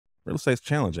real estate's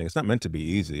challenging. It's not meant to be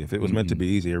easy. If it was meant to be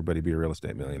easy, everybody'd be a real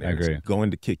estate I millionaire. agree. It's going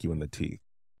to kick you in the teeth,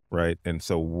 right? And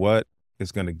so what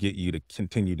is going to get you to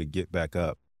continue to get back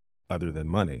up other than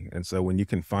money? And so when you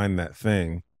can find that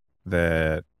thing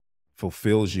that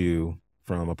fulfills you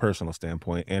from a personal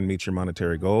standpoint and meets your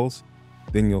monetary goals,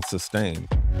 then you'll sustain.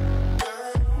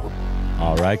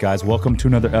 All right, guys, welcome to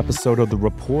another episode of The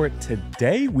Report.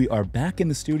 Today, we are back in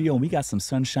the studio and we got some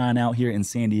sunshine out here in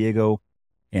San Diego.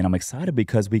 And I'm excited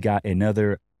because we got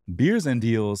another Beers and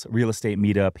Deals real estate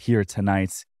meetup here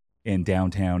tonight in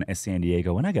downtown San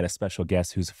Diego. And I got a special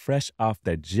guest who's fresh off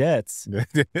the jets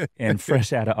and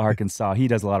fresh out of Arkansas. He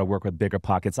does a lot of work with Bigger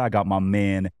Pockets. I got my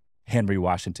man, Henry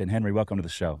Washington. Henry, welcome to the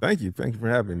show. Thank you for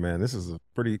having me, man. This is a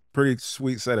pretty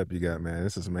sweet setup you got, man.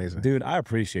 This is amazing. Dude, I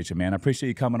appreciate you, man. I appreciate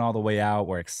you coming all the way out.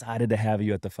 We're excited to have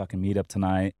you at the fucking meetup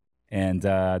tonight. And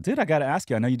dude, I got to ask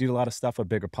you, I know you do a lot of stuff with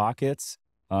Bigger Pockets.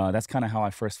 That's kind of how I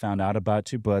first found out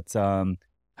about you. But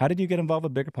how did you get involved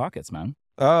with Bigger Pockets, man?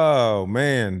 Oh,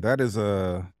 man, that is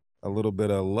a little bit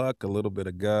of luck, a little bit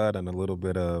of God, and a little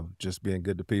bit of just being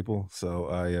good to people.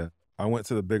 So I went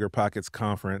to the Bigger Pockets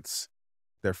conference,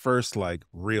 their first like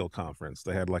real conference.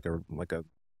 They had like a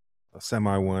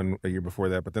semi one a year before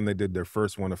that, but then they did their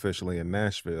first one officially in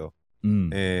Nashville.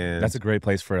 And that's a great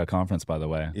place for a conference, by the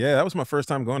way. Yeah, that was my first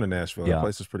time going to Nashville. Yeah. That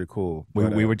place was pretty cool.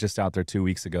 We were just out there 2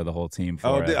 weeks ago, the whole team. For,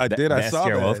 I did. I saw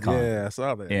that. Con. Yeah, I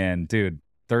saw that. And dude,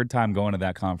 third time going to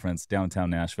that conference,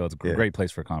 downtown Nashville. It's a great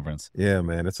place for a conference. Yeah,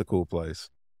 man, it's a cool place.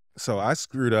 So I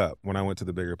screwed up when I went to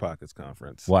the Bigger Pockets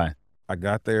conference. Why? I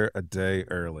got there a day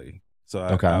early. So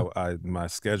my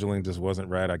scheduling just wasn't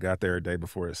right. I got there a day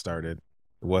before it started.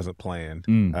 It wasn't planned.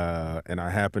 And I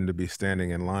happened to be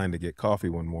standing in line to get coffee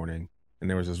one morning. And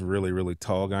there was this really, really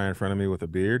tall guy in front of me with a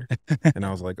beard. And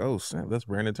I was like, oh, snap, that's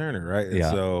Brandon Turner, right? And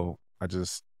so I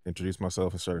just introduced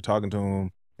myself and started talking to him.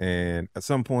 And at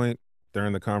some point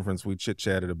during the conference, we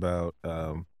chit-chatted about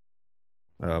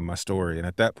my story. And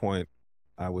at that point,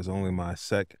 I was only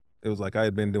it was like I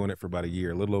had been doing it for about a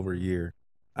year, a little over a year.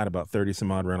 I had about 30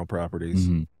 some odd rental properties.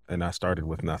 And I started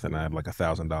with nothing. I had like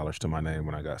 $1,000 to my name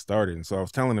when I got started. And so I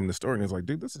was telling him the story and he was like,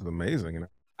 dude, this is amazing. And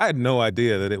I had no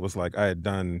idea that it was like I had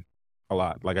done a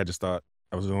lot. Like I just thought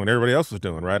I was doing what everybody else was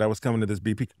doing, right? I was coming to this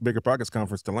Bigger Pockets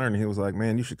conference to learn. And he was like,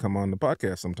 man, you should come on the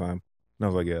podcast sometime. And I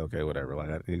was like, yeah, okay, whatever.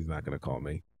 Like he's not going to call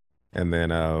me. And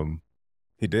then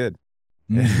he did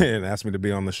and asked me to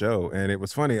be on the show. And it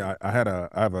was funny. I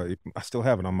still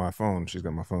have it on my phone. She's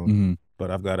got my phone,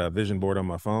 but I've got a vision board on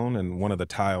my phone. And one of the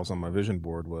tiles on my vision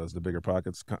board was the Bigger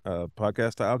Pockets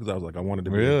podcast tile. Cause I was like, I wanted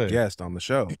to be a guest on the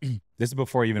show. This is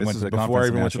before you even went to the conference. Before I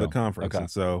even went to the conference. Okay.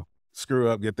 And so screw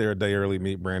up, get there a day early,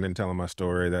 meet Brandon, tell him my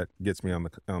story. That gets me on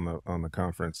the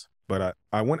conference. But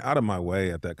I went out of my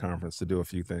way at that conference to do a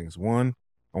few things. One,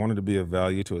 I wanted to be of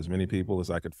value to as many people as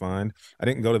I could find. I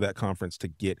didn't go to that conference to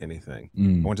get anything.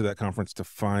 I went to that conference to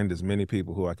find as many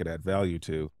people who I could add value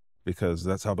to, because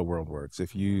that's how the world works.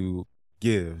 If you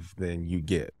give, then you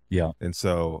get. Yeah. And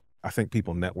so I think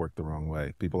people network the wrong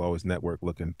way. People always network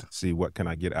looking to see what can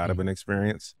I get out of an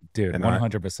experience. Dude, and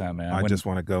 100%, man. I just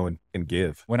want to go and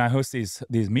give. When I host these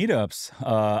meetups,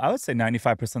 I would say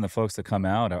 95% of the folks that come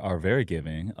out are very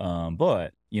giving.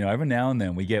 But you know, every now and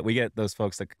then we get those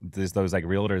folks those like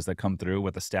realtors that come through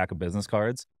with a stack of business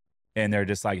cards, and they're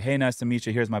just like, hey, nice to meet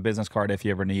you. Here's my business card if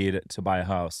you ever need to buy a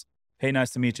house. Hey,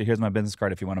 nice to meet you. Here's my business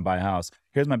card if you want to buy a house.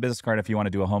 Here's my business card if you want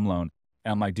to do a home loan.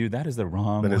 And I'm like, dude, that is the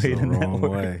wrong way to network. That is the wrong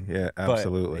way. Yeah,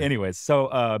 absolutely. But anyways,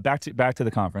 so back to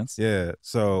the conference. Yeah.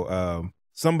 So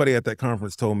somebody at that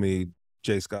conference told me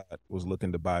Jay Scott was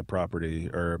looking to buy property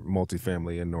or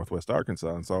multifamily in Northwest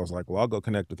Arkansas. And so I was like, well, I'll go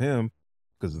connect with him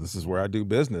because this is where I do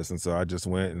business. And so I just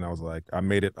went and I was like, I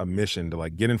made it a mission to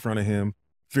like get in front of him,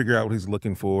 figure out what he's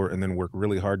looking for, and then work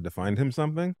really hard to find him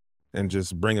something and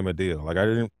just bring him a deal. Like I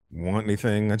didn't want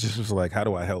anything. I just was like, how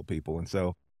do I help people? And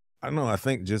so I don't know. I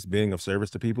think just being of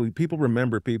service to people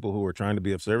remember people who were trying to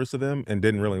be of service to them and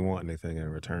didn't really want anything in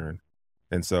return.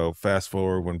 And so fast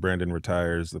forward, when Brandon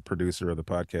retires, the producer of the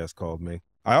podcast called me.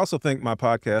 I also think my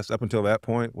podcast up until that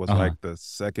point was like the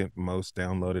second most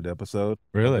downloaded episode.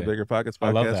 Really? Of the Bigger Pockets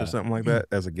podcast or something like that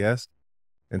as a guest.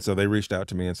 And so they reached out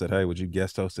to me and said, hey, would you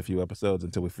guest host a few episodes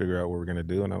until we figure out what we're going to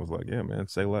do? And I was like, yeah, man,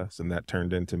 say less. And that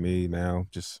turned into me now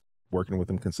just working with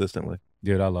them consistently.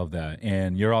 Dude, I love that.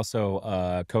 And you're also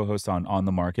a co-host on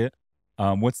The Market.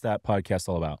 What's that podcast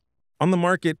all about? On the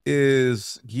Market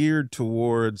is geared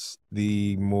towards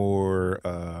the more,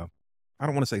 I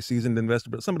don't want to say seasoned investor,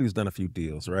 but somebody who's done a few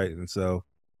deals, right? And so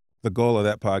the goal of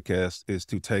that podcast is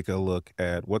to take a look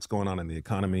at what's going on in the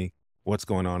economy, what's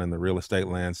going on in the real estate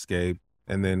landscape,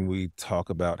 and then we talk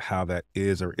about how that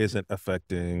is or isn't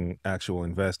affecting actual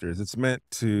investors. It's meant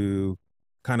to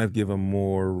kind of give a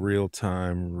more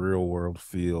real-time, real-world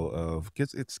feel of,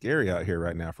 'cause it's scary out here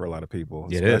right now for a lot of people,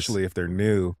 It is. especially if they're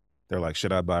new. They're like,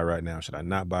 "Should I buy right now? Should I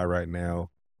not buy right now?"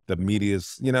 The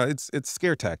media's, it's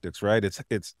scare tactics, right?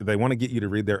 It's they wanna get you to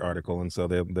read their article, and so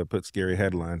they'll put scary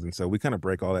headlines, and so we kinda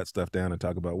break all that stuff down and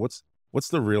talk about what's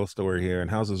the real story here,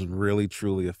 and how's this really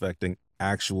truly affecting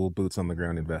actual boots on the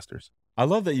ground investors. I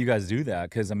love that you guys do that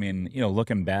because, I mean,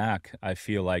 looking back, I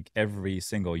feel like every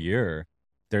single year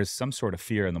there's some sort of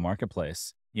fear in the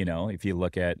marketplace. If you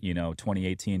look at,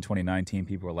 2018, 2019,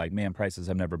 people were like, man, prices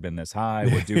have never been this high.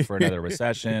 We're due for another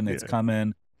recession. It's Yeah,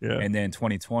 coming. yeah, And then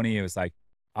 2020, it was like,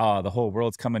 oh, the whole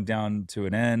world's coming down to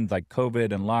an end, like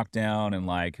COVID and lockdown, and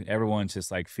like everyone's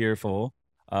just like fearful.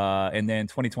 And then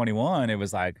 2021, it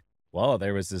was like, well,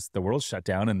 there was the world shut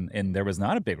down and there was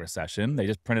not a big recession. They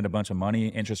just printed a bunch of money.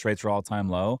 Interest rates were all time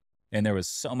low and there was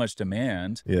so much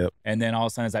demand. yep, And then all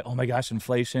of a sudden it's like, oh my gosh,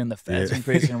 inflation, the Fed's yeah.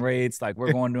 increasing rates. Like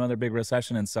we're going to another big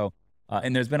recession. And so,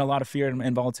 and there's been a lot of fear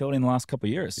and volatility in the last couple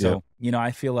of years. Yep. So,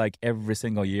 I feel like every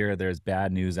single year there's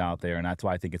bad news out there. And that's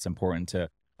why I think it's important to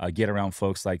get around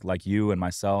folks like you and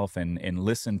myself and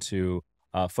listen to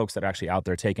folks that are actually out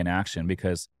there taking action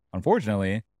because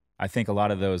unfortunately, I think a lot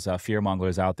of those fear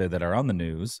mongers out there that are on the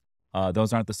news,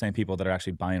 those aren't the same people that are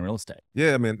actually buying real estate.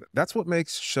 Yeah, I mean, that's what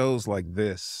makes shows like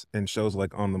this and shows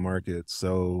like On the Market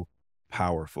so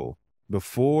powerful.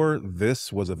 Before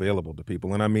this was available to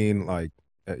people, and I mean, like,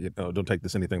 don't take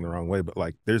this anything the wrong way, but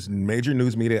like, there's major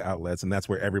news media outlets, and that's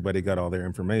where everybody got all their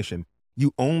information.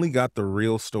 You only got the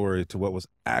real story to what was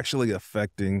actually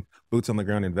affecting boots on the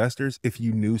ground investors if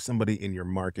you knew somebody in your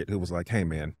market who was like, "Hey,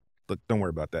 man, look, don't worry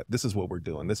about that. This is what we're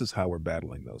doing. This is how we're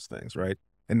battling those things," right?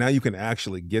 And now you can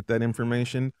actually get that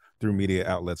information through media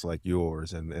outlets like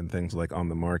yours and things like On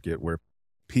the Market, where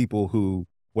people who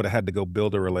would have had to go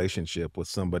build a relationship with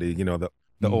somebody, the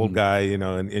old Hmm. guy,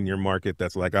 in your market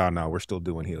that's like, "Oh no, we're still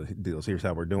doing deals. Here's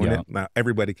how we're doing Yeah. it." Now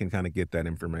everybody can kind of get that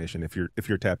information if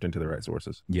you're tapped into the right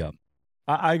sources. Yeah.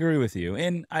 I agree with you.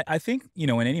 And I think, in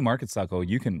any market cycle,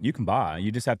 you can buy.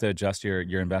 You just have to adjust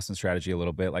your investment strategy a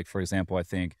little bit. Like, for example, I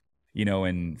think,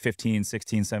 in 15,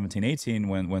 16, 17, 18,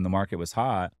 when the market was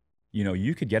hot,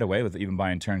 you could get away with even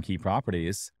buying turnkey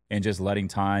properties and just letting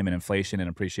time and inflation and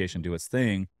appreciation do its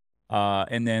thing.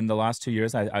 And then the last 2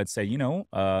 years, I'd say,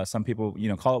 some people,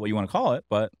 call it what you want to call it,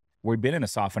 but we've been in a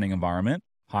softening environment,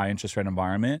 high interest rate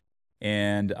environment.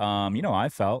 And, I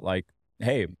felt like,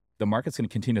 hey, the market's going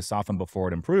to continue to soften before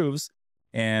it improves.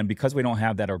 And because we don't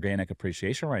have that organic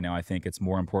appreciation right now, I think it's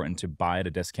more important to buy at a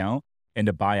discount and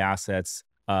to buy assets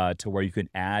to where you can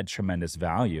add tremendous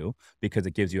value because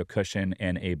it gives you a cushion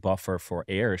and a buffer for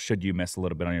error should you miss a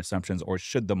little bit on your assumptions or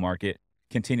should the market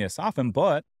continue to soften.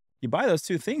 But you buy those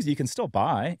two things, you can still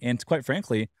buy. And quite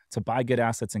frankly, to buy good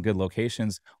assets in good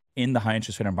locations in the high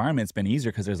interest rate environment, it's been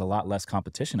easier because there's a lot less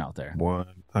competition out there.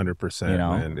 100%,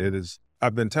 man. It is.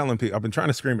 I've been telling people, I've been trying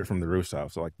to scream it from the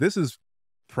rooftops. So like, this is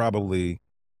probably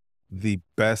the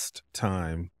best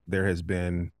time there has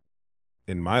been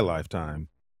in my lifetime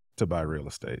to buy real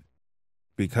estate,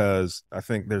 because I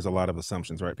think there's a lot of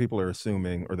assumptions, right? People are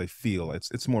assuming, or they feel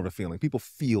it's more of a feeling. People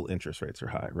feel interest rates are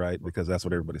high, right? Because that's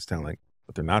what everybody's telling,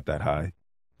 but they're not that high,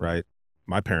 right?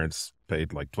 My parents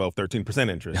paid like 12,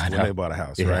 13% interest I when know. they bought a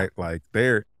house, Yeah. right? Like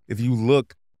if you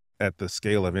look at the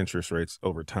scale of interest rates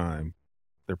over time,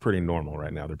 they're pretty normal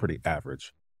right now. They're pretty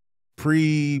average.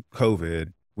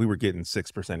 Pre-COVID, we were getting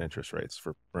 6% interest rates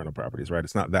for rental properties, right?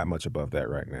 It's not that much above that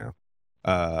right now.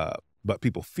 But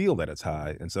people feel that it's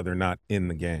high, and so they're not in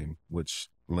the game, which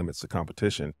limits the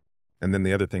competition. And then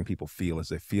the other thing people feel is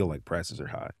they feel like prices are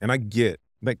high. And I get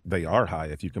like they are high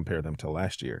if you compare them to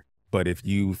last year. But if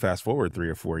you fast forward 3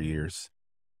 or 4 years,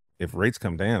 if rates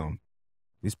come down,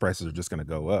 these prices are just going to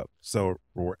go up. So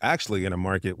we're actually in a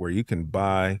market where you can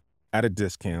buy at a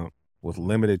discount with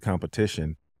limited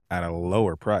competition at a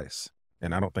lower price.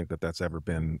 And I don't think that that's ever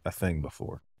been a thing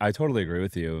before. I totally agree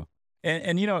with you.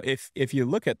 And if you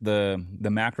look at the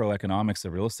macroeconomics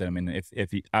of real estate, I mean,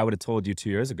 I would have told you 2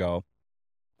 years ago,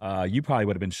 you probably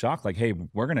would have been shocked. Like, hey,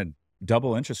 we're going to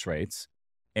double interest rates,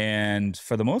 and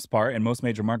for the most part, in most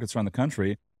major markets around the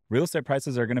country, real estate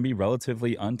prices are going to be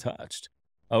relatively untouched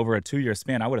over a 2 year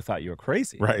span. I would have thought you were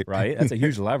crazy, Right. right? That's a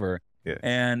huge lever. Yeah.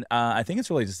 And I think it's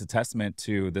really just a testament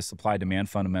to the supply demand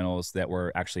fundamentals that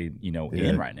we're actually, Yeah.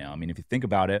 in right now. I mean, if you think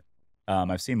about it,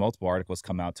 I've seen multiple articles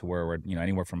come out to where we're,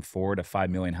 anywhere from 4 to 5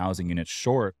 million housing units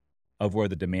short of where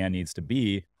the demand needs to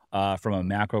be from a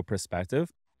macro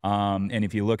perspective. And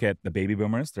if you look at the baby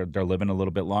boomers, they're living a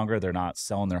little bit longer. They're not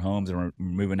selling their homes and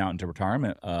moving out into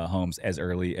retirement homes as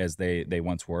early as they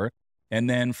once were. And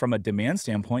then from a demand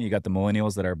standpoint, you got the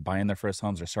millennials that are buying their first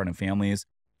homes or starting families,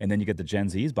 and then you get the Gen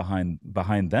Zs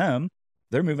behind them.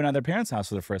 They're moving out of their parents' house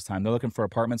for the first time. They're looking for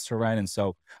apartments to rent, and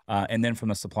so and then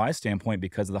from a supply standpoint,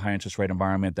 because of the high interest rate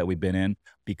environment that we've been in,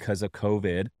 because of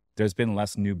COVID, there's been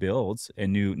less new builds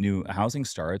and new housing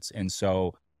starts, and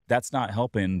so that's not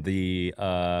helping the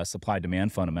supply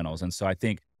demand fundamentals. And so I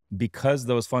think because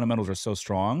those fundamentals are so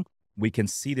strong, we can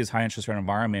see this high interest rate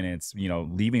environment. And it's,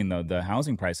 leaving the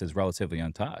housing prices relatively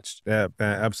untouched. Yeah,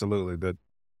 absolutely.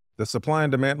 The supply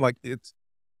and demand, like it's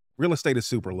real estate is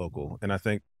super local. And I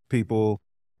think people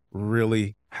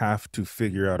really have to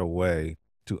figure out a way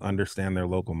to understand their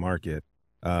local market.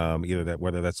 Either that,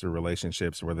 whether that's through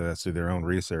relationships, whether that's through their own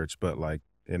research. But like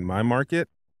in my market,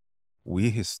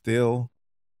 we still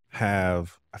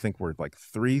have, I think we're like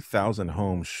 3,000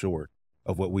 homes short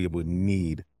of what we would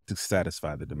need to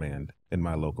satisfy the demand in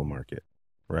my local market,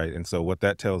 right? And so what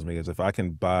that tells me is if I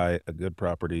can buy a good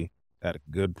property at a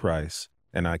good price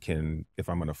and I can, if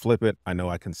I'm going to flip it, I know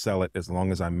I can sell it as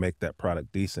long as I make that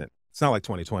product decent. It's not like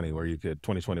 2021 where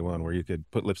you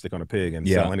could put lipstick on a pig and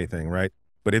sell anything, right?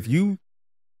 But if you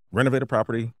renovate a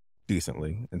property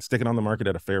decently and stick it on the market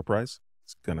at a fair price,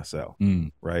 it's going to sell,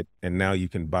 right? And now you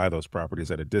can buy those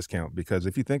properties at a discount, because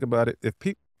if you think about it,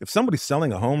 if somebody's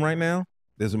selling a home right now,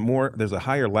 there's a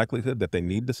higher likelihood that they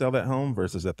need to sell that home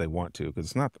versus that they want to, because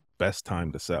it's not the best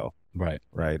time to sell, right?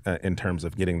 In terms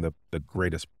of getting the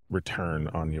greatest return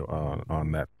on you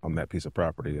on that piece of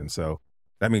property. And so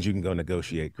that means you can go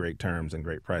negotiate great terms and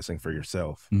great pricing for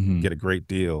yourself, get a great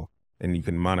deal, and you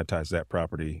can monetize that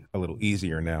property a little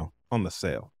easier now on the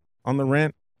sale. On the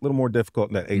rent, a little more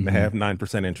difficult, that 8.5%,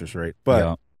 9% interest rate.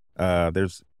 But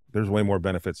there's way more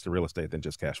benefits to real estate than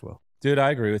just cash flow. Dude,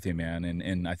 I agree with you, man.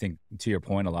 And I think to your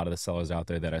point, a lot of the sellers out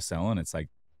there that are selling, it's like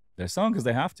they're selling because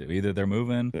they have to. Either they're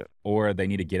moving or they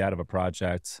need to get out of a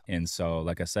project. And so,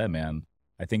 like I said, man,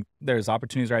 I think there's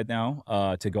opportunities right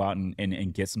now to go out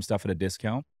and get some stuff at a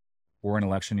discount. We're in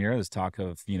election year. There's talk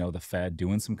of, the Fed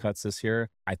doing some cuts this year.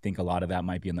 I think a lot of that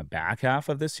might be in the back half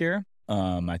of this year.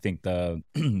 I think the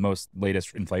most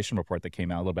latest inflation report that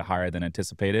came out a little bit higher than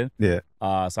anticipated. So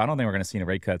I don't think we're going to see any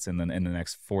rate cuts in the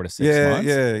next 4 to 6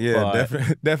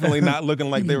 months. Definitely not looking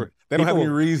like they don't have any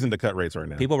reason to cut rates right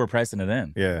now. People were pricing it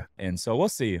in. And so we'll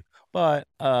see. But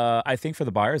I think for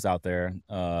the buyers out there,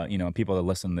 and people that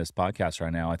listen to this podcast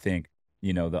right now, I think,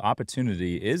 the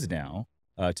opportunity is now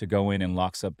to go in and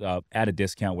lock up at a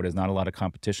discount where there's not a lot of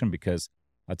competition, because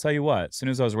I'll tell you what, as soon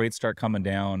as those rates start coming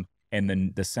down, and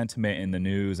then the sentiment in the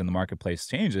news and the marketplace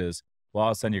changes, well,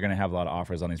 all of a sudden you're going to have a lot of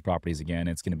offers on these properties again.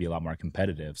 It's going to be a lot more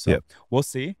competitive. So we'll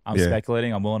see. I'm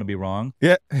speculating. I'm willing to be wrong.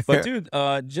 But dude,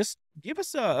 just give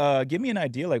me an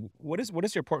idea. Like, what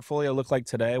does your portfolio look like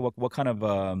today? What kind of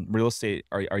real estate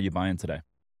are you buying today?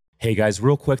 Hey guys,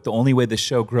 real quick, the only way the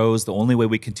show grows, the only way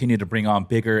we continue to bring on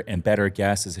bigger and better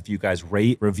guests is if you guys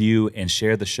rate, review, and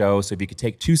share the show. So if you could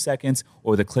take 2 seconds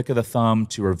or the click of the thumb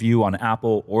to review on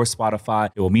Apple or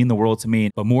Spotify, it will mean the world to me.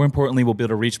 But more importantly, we'll be able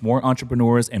to reach more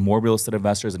entrepreneurs and more real estate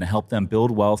investors and help them build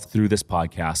wealth through this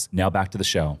podcast. Now back to the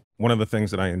show. One of the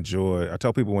things that I enjoy, I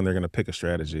tell people when they're going to pick a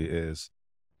strategy is,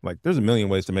 like, there's a million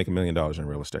ways to make $1 million in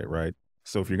real estate, right?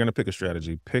 So if you're going to pick a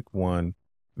strategy, pick one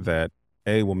that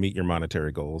will meet your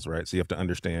monetary goals, right? So you have to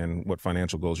understand what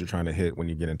financial goals you're trying to hit when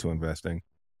you get into investing.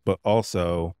 But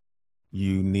also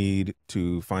you need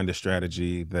to find a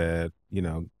strategy that,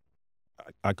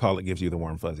 I call it gives you the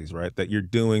warm fuzzies, right? That you're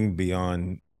doing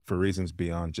for reasons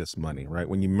beyond just money, right?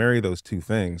 When you marry those two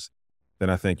things, then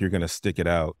I think you're going to stick it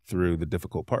out through the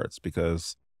difficult parts,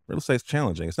 because real estate's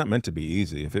challenging. It's not meant to be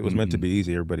easy. If it was meant to be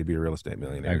easy, everybody'd be a real estate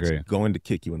millionaire. I agree. It's going to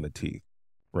kick you in the teeth,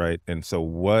 right? And so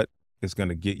what is going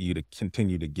to get you to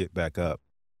continue to get back up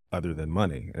other than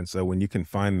money? And so when you can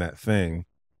find that thing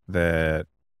that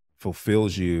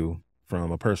fulfills you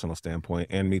from a personal standpoint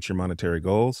and meets your monetary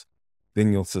goals,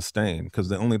 then you'll sustain. Because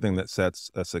the only thing that sets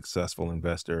a successful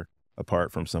investor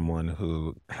apart from someone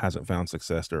who hasn't found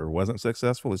success or wasn't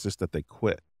successful is just that they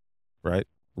quit, right?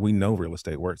 We know real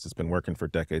estate works. It's been working for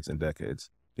decades and decades.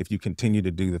 If you continue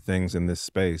to do the things in this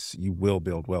space, you will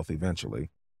build wealth eventually.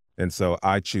 And so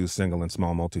I choose single and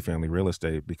small multifamily real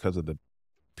estate because of the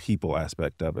people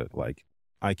aspect of it. Like,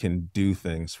 I can do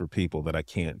things for people that I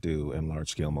can't do in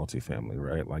large scale multifamily,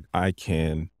 right? Like I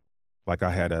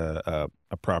had a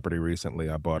property recently.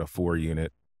 I bought a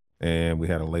 4-unit, and we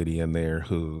had a lady in there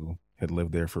who had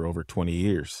lived there for over 20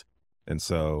 years. And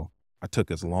so I took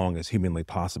as long as humanly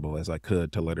possible as I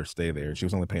could to let her stay there. She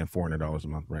was only paying $400 a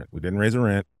month rent. We didn't raise her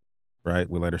rent. right?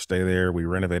 We let her stay there. We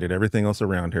renovated everything else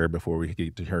around her before we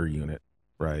get to her unit,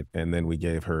 right? And then we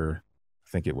gave her, I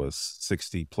think it was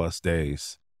 60 plus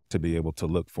days to be able to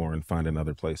look for and find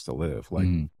another place to live. Like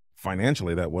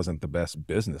financially, that wasn't the best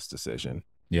business decision.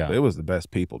 Yeah. But it was the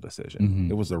best people decision.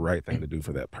 It was the right thing to do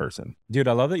for that person. Dude,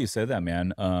 I love that you said that,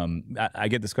 man. I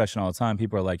get this question all the time.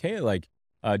 People are like, hey, like,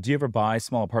 do you ever buy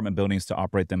small apartment buildings to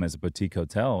operate them as a boutique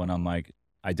hotel? And I'm like,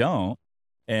 I don't.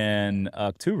 And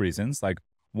two reasons. Like,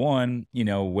 one, you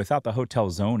know, without the hotel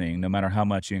zoning, no matter how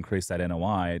much you increase that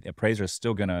NOI, the appraiser is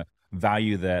still going to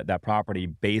value that property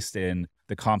based in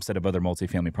the comp set of other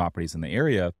multifamily properties in the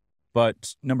area.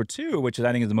 But number two, which is,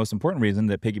 I think is the most important reason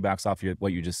that piggybacks off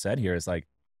what you just said here, is like,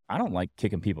 I don't like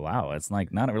kicking people out. It's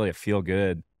like not really a feel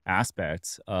good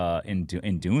aspect in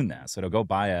doing that. So to go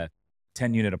buy a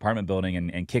 10-unit apartment building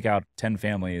and kick out 10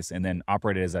 families and then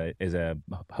operate it as a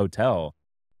hotel,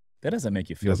 that doesn't make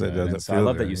you feel good. And so I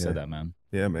love that you said that, man.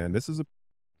 Yeah, man. This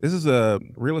is a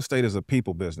real estate is a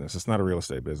people business. It's not a real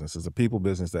estate business. It's a people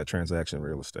business, that transaction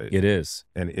real estate. It is.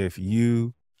 And if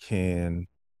you can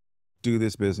do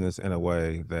this business in a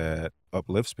way that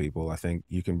uplifts people, I think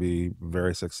you can be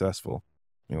very successful.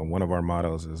 You know, one of our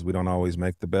mottos is we don't always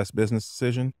make the best business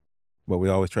decision, but we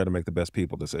always try to make the best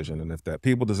people decision. And if that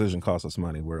people decision costs us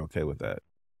money, we're okay with that.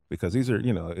 Because these are,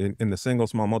 you know, in the single,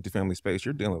 small multifamily space,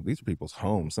 you're dealing with these are people's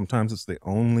homes. Sometimes it's the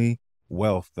only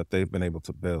wealth that they've been able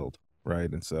to build, right?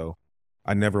 And so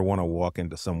I never want to walk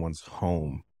into someone's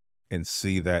home and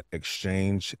see that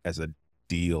exchange as a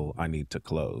deal I need to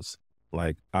close.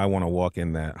 Like, I want to walk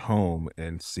in that home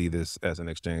and see this as an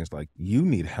exchange, like, you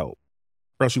need help,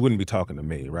 or else you wouldn't be talking to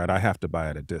me, right? I have to buy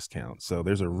at a discount. So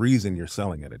there's a reason you're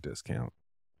selling at a discount.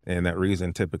 And that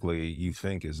reason typically you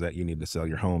think is that you need to sell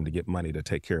your home to get money to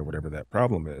take care of whatever that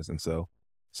problem is. And so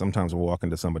sometimes we'll walk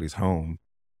into somebody's home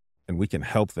and we can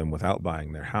help them without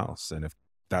buying their house. And if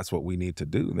that's what we need to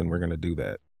do, then we're going to do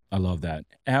that. I love that.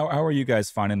 How are you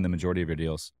guys finding the majority of your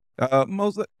deals?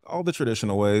 All the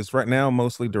traditional ways. Right now,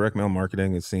 mostly direct mail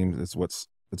marketing. It seems it's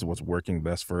what's working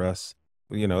best for us.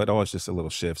 You know, it always just a little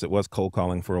shifts. It was cold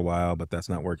calling for a while, but that's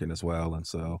not working as well. And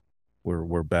so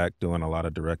we're back doing a lot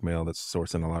of direct mail that's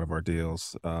sourcing a lot of our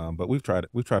deals. But we've tried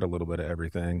a little bit of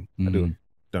everything.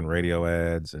 Done radio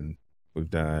ads, and we've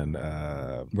done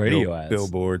radio ads,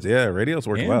 billboards. Yeah, radio's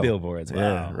worked well. Billboards. Wow.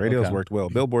 Yeah, radio's worked well.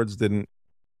 Billboards didn't.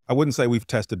 I wouldn't say we've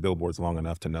tested billboards long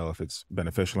enough to know if it's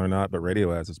beneficial or not, but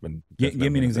radio ads has been. Give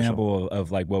me an example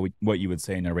of like what you would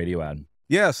say in a radio ad.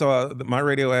 Yeah, so my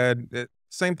radio ad,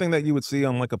 same thing that you would see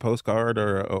on like a postcard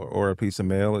or a piece of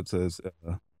mail. It says,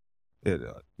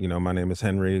 you know, my name is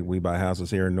Henry. We buy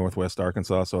houses here in Northwest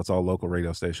Arkansas, so it's all local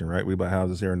radio station, right? We buy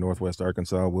houses here in Northwest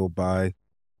Arkansas. We'll buy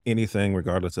anything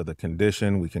regardless of the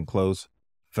condition. We can close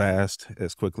fast,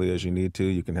 as quickly as you need to.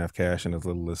 You can have cash in as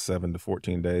little as 7 to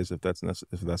 14 days if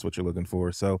that's what you're looking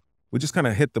for. So we just kind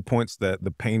of hit the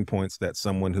pain points that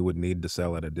someone who would need to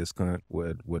sell at a discount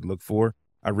would look for.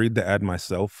 I read the ad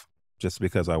myself just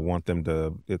because I want them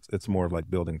to, it's more of like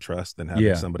building trust than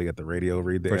having somebody at the radio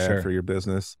read the ad for your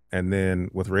business. And then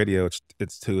with radio,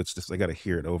 it's just, they got to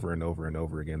hear it over and over and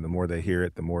over again. The more they hear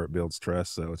it, the more it builds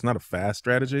trust. So it's not a fast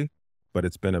strategy, but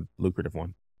it's been a lucrative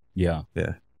one. Yeah.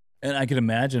 Yeah. And I can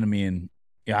imagine, I mean,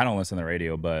 I don't listen to the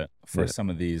radio, but for some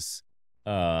of these,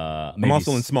 I'm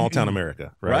also in small town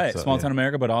America, right? Right, so, small town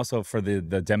America, but also for the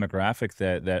demographic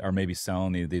that are maybe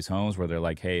selling these homes where they're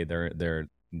like, hey,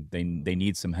 they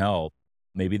need some help.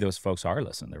 Maybe those folks are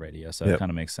listening to the radio, so it kind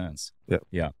of makes sense.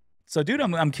 Yeah. So, dude,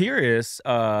 I'm curious.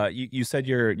 You said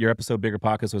your episode Bigger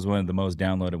Pockets was one of the most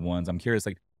downloaded ones. I'm curious,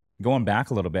 like, going back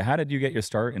a little bit, how did you get your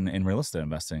start in real estate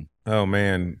investing? Oh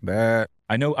man,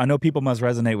 I know people must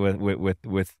resonate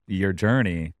with your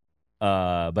journey,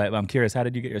 but I'm curious, how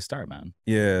did you get your start, man?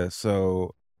 Yeah,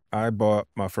 so I bought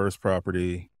my first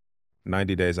property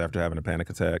 90 days after having a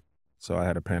panic attack. So I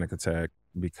had a panic attack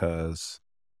because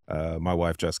my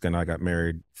wife Jessica and I got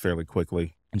married fairly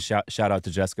quickly. And shout out to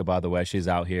Jessica, by the way, she's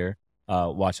out here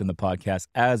watching the podcast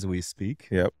as we speak.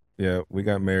 Yep, we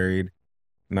got married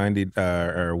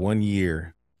 1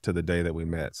 year to the day that we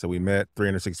met. So we met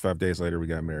 365 days later, we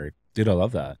got married. Dude, I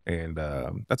love that. And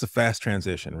that's a fast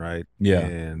transition, right? Yeah.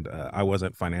 And I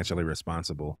wasn't financially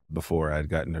responsible before I'd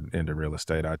gotten into real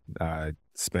estate. I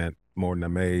spent more than I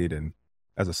made. And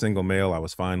as a single male, I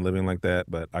was fine living like that.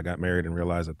 But I got married and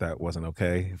realized that wasn't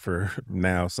okay. For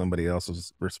now, somebody else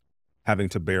was having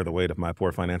to bear the weight of my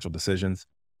poor financial decisions.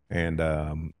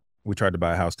 And we tried to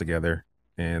buy a house together.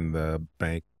 And the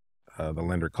bank, the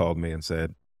lender called me and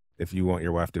said, if you want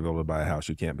your wife to be able to buy a house,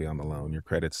 you can't be on the loan. Your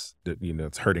credit's,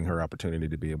 it's hurting her opportunity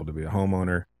to be able to be a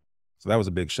homeowner. So that was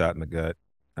a big shot in the gut.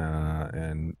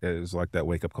 And it was like that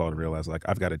wake up call to realize like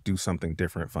I've got to do something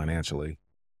different financially.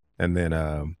 And then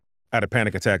I had a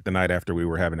panic attack the night after we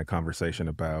were having a conversation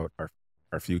about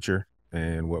our future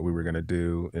and what we were going to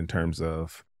do in terms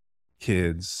of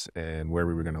kids and where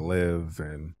we were going to live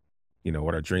and, you know,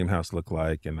 what our dream house looked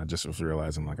like. And I just was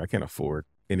realizing like I can't afford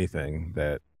anything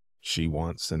that she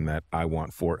wants and that I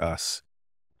want for us.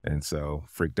 And so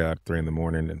freaked out at 3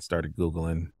 a.m. and started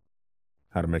Googling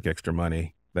how to make extra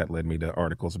money. That led me to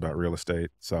articles about real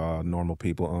estate, saw normal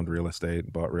people owned real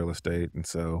estate, bought real estate. And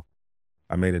so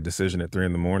I made a decision at 3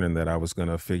 a.m. that I was going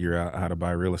to figure out how to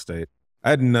buy real estate.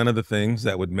 I had none of the things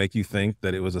that would make you think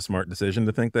that it was a smart decision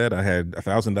to think that. I had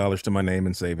 $1,000 to my name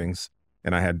in savings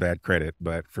and I had bad credit,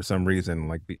 but for some reason,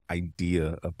 like the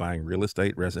idea of buying real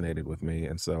estate resonated with me.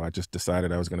 And so I just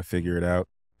decided I was going to figure it out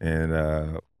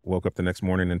and woke up the next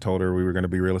morning and told her we were going to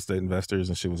be real estate investors.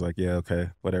 And she was like, yeah, okay,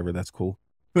 whatever, that's cool.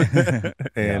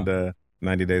 And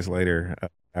 90 days later,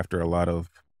 after a lot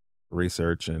of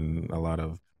research and a lot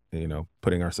of, you know,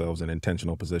 putting ourselves in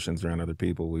intentional positions around other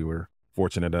people, we were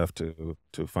fortunate enough to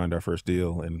find our first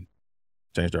deal and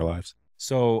changed our lives.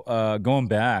 So going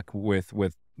back with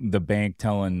the bank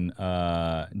telling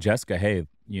Jessica, hey,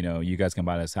 you know, you guys can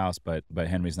buy this house, but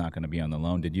Henry's not going to be on the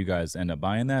loan. Did you guys end up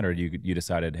buying that, or you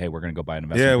decided, hey, we're going to go buy an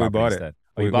investment? Yeah, we bought instead? it.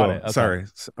 Oh, you bought it. Okay. Sorry,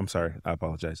 I'm sorry. I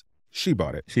apologize. She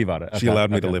bought it. She bought it. Okay. She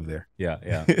allowed me to live there. Yeah,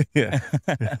 yeah. Yeah.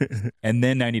 And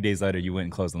then 90 days later, you went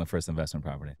and closed on the first investment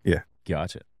property. Yeah.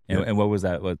 Gotcha. And what was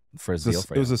that? What first deal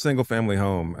for you? It was a single family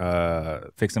home.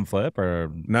 Fix and flip,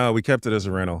 or? No, we kept it as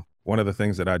a rental. One of the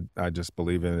things that I just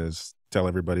believe in is tell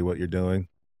everybody what you're doing.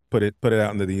 Put it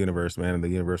out into the universe, man, and the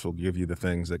universe will give you the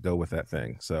things that go with that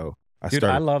thing. So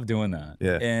I love doing that.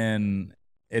 Yeah. And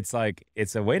it's like,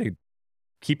 it's a way to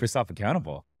keep yourself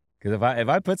accountable. Because if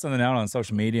I put something out on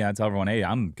social media, I tell everyone, hey,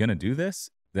 I'm going to do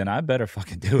this, then I better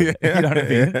fucking do it. Yeah. You know what I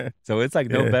mean? Yeah. So it's like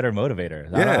no better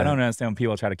motivator. Yeah. I don't understand when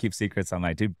people try to keep secrets. I'm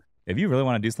like, dude, if you really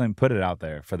want to do something, put it out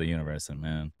there for the universe. And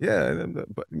man. Yeah.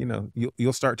 But you know,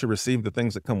 you'll start to receive the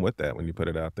things that come with that when you put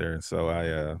it out there. And so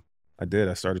I did.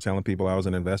 I started telling people I was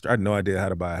an investor. I had no idea how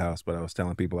to buy a house, but I was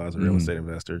telling people I was a real estate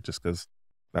investor just because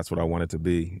that's what I wanted to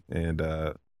be. And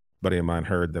a buddy of mine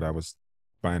heard that I was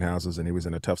buying houses and he was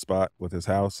in a tough spot with his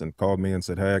house and called me and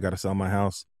said, hey, I got to sell my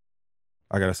house.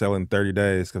 I got to sell it in 30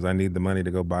 days because I need the money to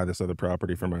go buy this other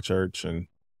property for my church. And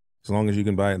as long as you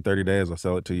can buy it in 30 days, I'll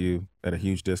sell it to you at a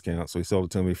huge discount. So he sold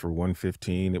it to me for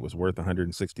 $115. It was worth $165.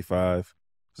 It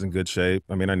was in good shape.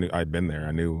 I mean, I knew I'd been there.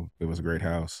 I knew it was a great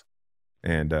house.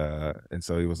 And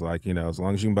so he was like, you know, as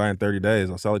long as you can buy it in 30 days,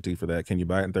 I'll sell it to you for that. Can you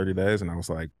buy it in 30 days? And I was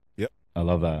like, yep. I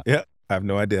love that. Yep. I have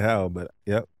no idea how, but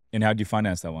yep. And how'd you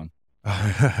finance that one?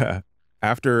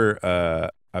 After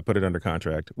I put it under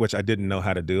contract, which I didn't know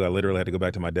how to do. I literally had to go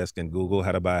back to my desk and Google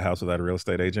how to buy a house without a real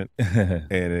estate agent. And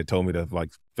it told me to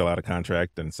like fill out a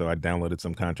contract. And so I downloaded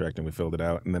some contract and we filled it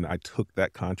out. And then I took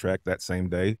that contract that same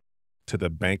day to the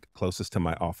bank closest to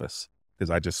my office because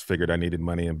I just figured I needed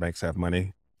money and banks have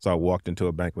money. So I walked into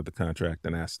a bank with the contract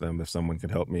and asked them if someone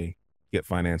could help me get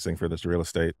financing for this real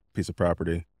estate piece of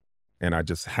property. And I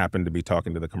just happened to be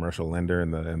talking to the commercial lender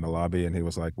in the lobby. And he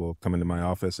was like, well, come into my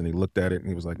office. And he looked at it and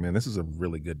he was like, man, this is a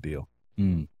really good deal.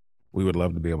 We would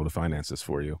love to be able to finance this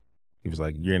for you. He was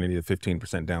like, you're going to need a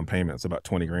 15% down payment. It's about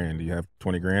 20 grand. Do you have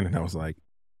 20 grand? And I was like,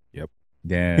 yep.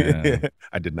 Damn.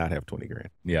 I did not have 20 grand.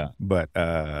 Yeah. But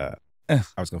I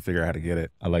was going to figure out how to get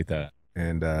it. I like that.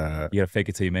 And you got to fake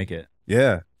it till you make it.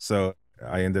 Yeah. So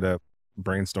I ended up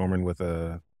brainstorming with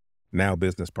a now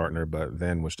business partner, but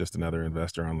then was just another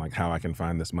investor on like how I can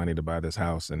find this money to buy this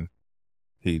house. And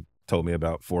he told me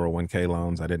about 401k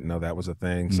loans. I didn't know that was a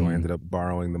thing. So I ended up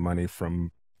borrowing the money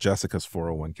from Jessica's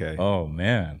 401k. Oh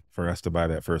man. For us to buy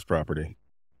that first property.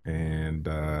 And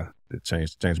it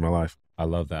changed my life. I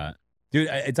love that. Dude,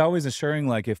 it's always assuring,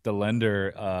 like if the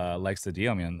lender likes the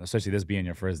deal, I mean, especially this being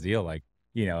your first deal, like,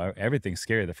 you know, everything's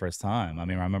scary the first time. I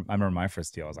mean, I remember my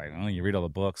first deal. I was like, oh, you read all the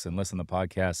books and listen to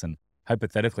podcasts and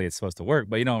hypothetically it's supposed to work,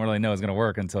 but you don't really know it's going to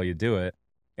work until you do it.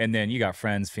 And then you got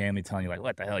friends, family telling you like,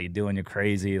 what the hell are you doing? You're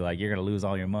crazy. Like you're going to lose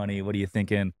all your money. What are you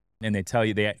thinking? And they tell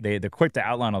you, they're quick to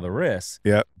outline all the risks.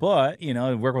 Yeah. But, you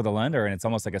know, work with a lender and it's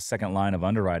almost like a second line of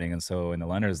underwriting. And so, and the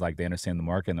lenders, like they understand the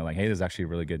market and they're like, hey, this is actually a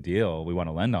really good deal. We want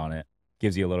to lend on it.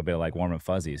 Gives you a little bit of like warm and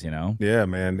fuzzies, you know? Yeah,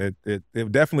 man.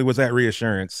 It definitely was that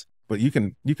reassurance, but you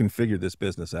can figure this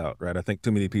business out, right? I think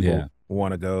too many people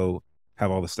want to go have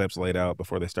all the steps laid out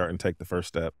before they start and take the first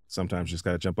step. Sometimes you just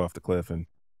got to jump off the cliff and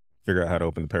figure out how to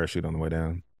open the parachute on the way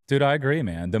down. Dude, I agree,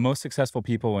 man. The most successful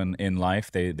people in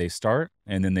life, they start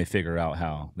and then they figure out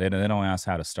how. They don't ask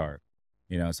how to start,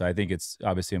 you know? So I think it's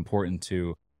obviously important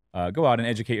to go out and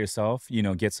educate yourself,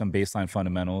 get some baseline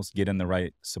fundamentals, get in the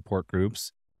right support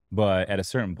groups. But at a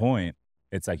certain point,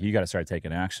 it's like you got to start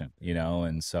taking action,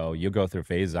 and so you'll go through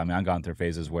phases. I mean, I've gone through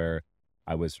phases where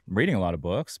I was reading a lot of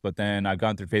books, but then I've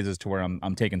gone through phases to where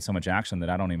I'm taking so much action that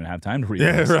I don't even have time to read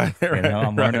Yeah, books. right,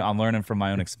 I'm learning from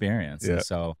my own experience. Yeah. And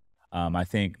so I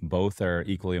think both are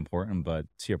equally important, but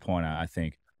to your point, I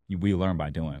think we learn by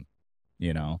doing,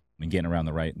 and getting around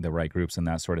the right groups and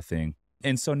that sort of thing.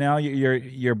 And so now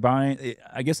you're buying.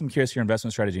 I guess I'm curious, your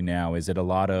investment strategy now, is it a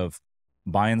lot of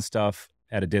buying stuff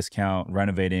at a discount,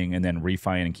 renovating, and then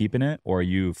refining and keeping it, or are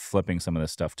you flipping some of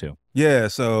this stuff too? Yeah,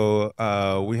 so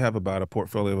we have about a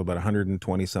portfolio of about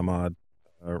 120 some odd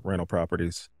rental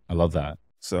properties. I love that.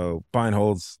 So buy and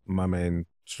hold's my main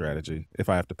strategy. If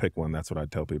I have to pick one, that's what I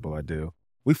tell people I do.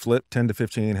 We flip 10 to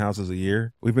 15 houses a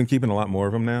year. We've been keeping a lot more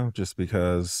of them now just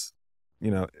because,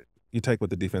 you take what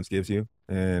the defense gives you.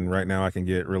 And right now I can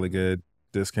get really good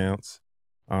discounts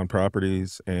on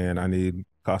properties, and I need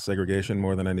cost segregation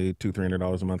more than I need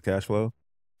 $200-300 a month cash flow.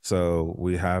 So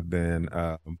we have been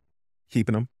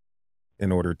keeping them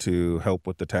in order to help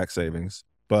with the tax savings.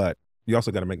 But you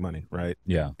also got to make money, right?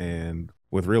 Yeah. And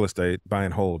with real estate, buy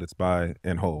and hold, it's buy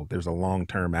and hold. There's a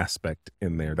long-term aspect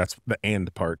in there. That's the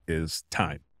and part is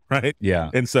time, right? Yeah.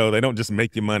 And so they don't just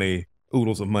make you money,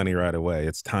 oodles of money right away.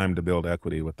 It's time to build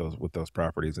equity with those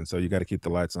properties. And so you got to keep the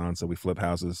lights on. So we flip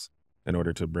houses in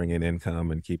order to bring in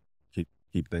income and keep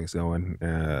things going.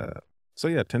 So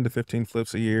yeah, 10 to 15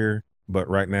 flips a year. But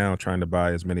right now, trying to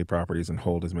buy as many properties and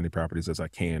hold as many properties as I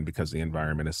can because the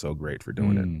environment is so great for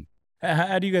doing it.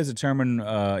 How do you guys determine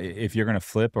if you're going to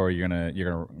flip or you're gonna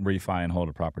refi and hold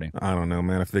a property? I don't know,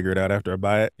 man. I figure it out after I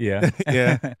buy it. Yeah.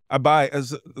 Yeah. I buy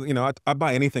I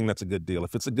buy anything that's a good deal.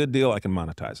 If it's a good deal, I can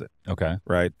monetize it. Okay.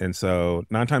 Right. And so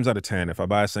 9 times out of 10, if I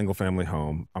buy a single family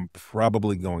home, I'm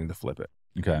probably going to flip it.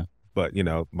 Okay. But,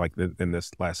 like in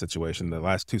this last situation, the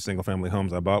last 2 single family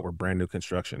homes I bought were brand new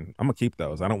construction. I'm going to keep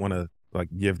those. I don't want to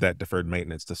give that deferred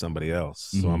maintenance to somebody else.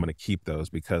 So I'm going to keep those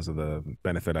because of the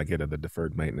benefit I get of the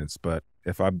deferred maintenance. But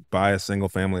if I buy a single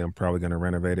family, I'm probably going to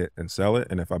renovate it and sell it.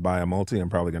 And if I buy a multi, I'm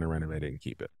probably going to renovate it and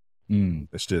keep it.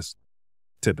 It's just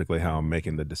typically how I'm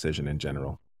making the decision in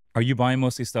general. Are you buying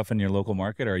mostly stuff in your local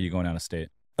market, or are you going out of state?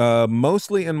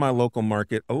 Mostly in my local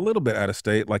market, a little bit out of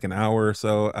state, like an hour or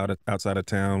so outside of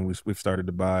town. We've started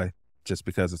to buy just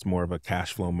because it's more of a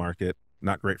cash flow market.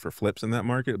 Not great for flips in that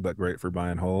market, but great for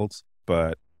buy and holds.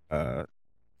 But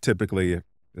typically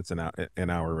it's an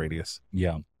hour radius.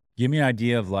 Yeah. Give me an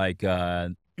idea of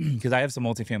because I have some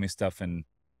multifamily stuff in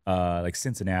like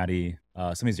Cincinnati, some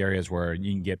of these areas where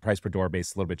you can get price per door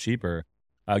based a little bit cheaper.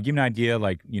 Give me an idea,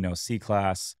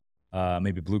 C-class,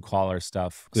 maybe blue collar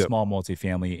stuff, small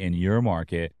multifamily in your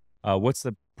market. What's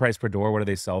the price per door? What do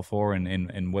they sell for?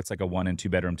 And what's like a 1 and 2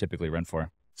 bedroom typically rent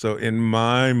for? So in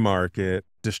my market,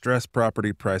 distressed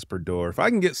property price per door, if I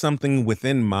can get something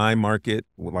within my market,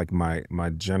 like my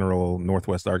general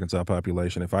Northwest Arkansas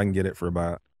population, if I can get it for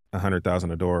about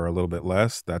 $100,000 a door or a little bit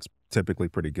less, that's typically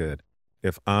pretty good.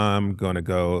 If I'm going to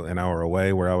go an hour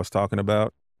away where I was talking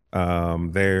about,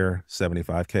 they're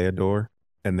 $75K a door.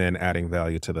 And then adding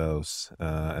value to those,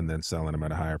 and then selling them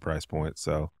at a higher price point.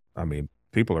 So, I mean,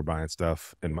 people are buying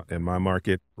stuff in my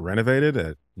market renovated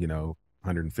at,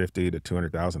 $150,000 to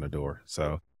 $200,000 a door.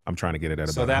 So I'm trying to get it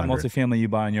at about that 100. Multifamily you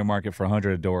buy in your market for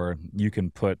 $100 a door, you can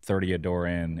put 30 a door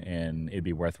in, and it'd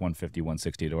be worth $150,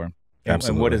 $160 a door.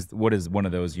 Absolutely. And what is one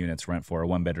of those units rent for? A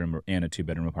 1 bedroom and a 2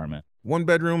 bedroom apartment? 1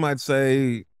 bedroom, I'd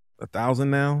say $1,000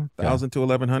 now, $1,000 to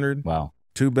 $1,100. Wow.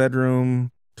 2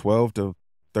 bedroom, 12 to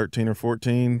 13 or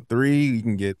 14. 3, you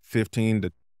can get 15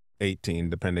 to 18,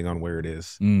 depending on where it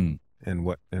is and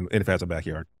if it has a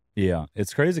backyard. Yeah,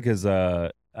 it's crazy because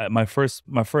my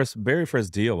very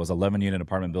first deal was 11-unit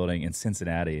apartment building in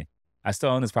Cincinnati. I still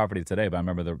own this property today, but I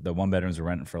remember the 1 bedrooms were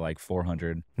renting for like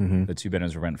 $400. The 2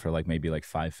 bedrooms were renting for like maybe like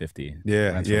 $550.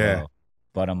 Yeah.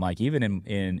 But I'm like, even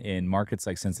in markets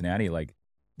like Cincinnati, like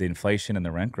the inflation and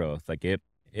the rent growth, like it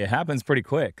happens pretty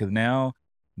quick because now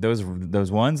those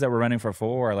ones that were renting for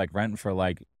 $400 are like renting for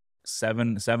like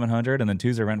 $700, and then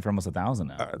 2s are renting for almost $1,000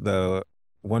 now. The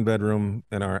 1 bedroom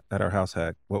at our house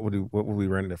hack, what would we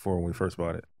rent it for when we first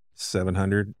bought it?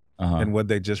 $700. And what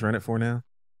they just rent it for now?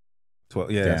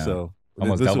 12. Yeah. Damn. So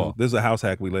almost double. This is a house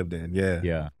hack we lived in. Yeah.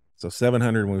 Yeah. So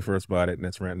 $700 when we first bought it, and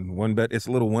it's renting it's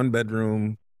a little 1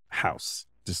 bedroom house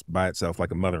just by itself,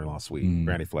 like a mother-in-law suite,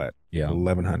 granny flat. Yeah.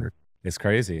 $1,100. It's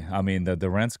crazy. I mean, the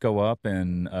rents go up,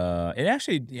 and it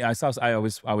actually, I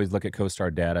always look at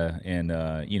CoStar data,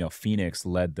 and Phoenix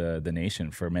led the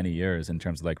nation for many years in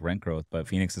terms of like rent growth, but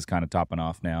Phoenix is kind of topping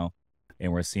off now,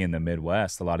 And we're seeing the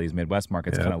Midwest, a lot of these Midwest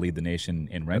markets kind of lead the nation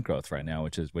in rent growth right now,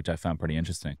 which I found pretty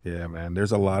interesting. Yeah, man.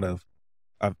 There's a lot of,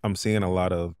 I'm seeing a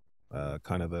lot of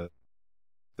kind of the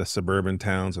suburban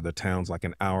towns, or the towns like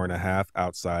an hour and a half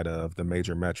outside of the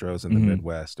major metros in the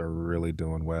Midwest, are really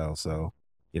doing well. So,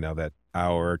 that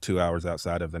hour, 2 hours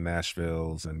outside of the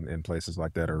Nashvilles and places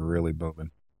like that are really booming.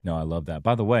 No, I love that.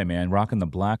 By the way, man, rocking the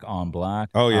black on black.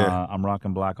 Oh yeah, I'm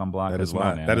rocking black on black that as is well,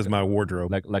 my man. that is my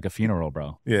wardrobe. Like a funeral,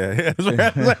 bro. Yeah,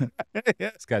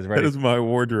 This guy's ready. That is my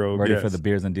wardrobe. Ready for the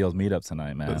Beers and Deals meetup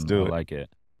tonight, man. Let's do it. I like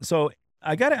it. So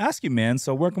I got to ask you, man.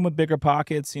 So working with Bigger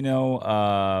Pockets,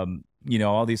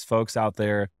 all these folks out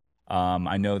there.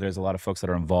 I know there's a lot of folks that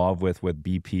are involved with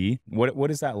BP.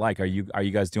 What is that like? Are you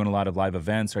guys doing a lot of live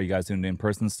events? Are you guys doing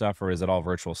in-person stuff, or is it all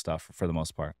virtual stuff for the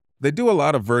most part? They do a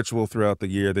lot of virtual throughout the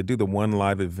year. They do the one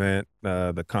live event,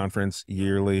 the conference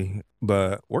yearly,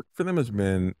 but work for them has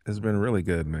been really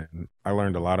good, man. I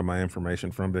learned a lot of my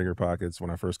information from Bigger Pockets when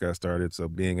I first got started. So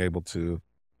being able to,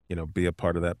 be a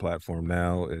part of that platform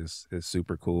now is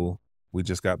super cool. We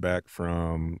just got back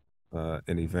from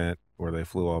an event where they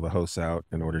flew all the hosts out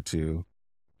in order to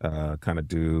kind of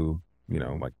do,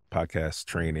 like podcast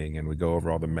training, and we go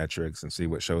over all the metrics and see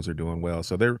what shows are doing well.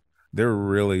 So they're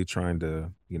really trying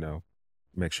to,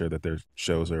 make sure that their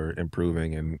shows are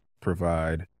improving and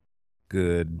provide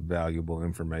good, valuable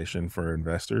information for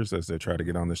investors as they try to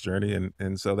get on this journey.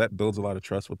 And so that builds a lot of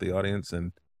trust with the audience.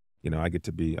 And, I get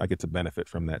to benefit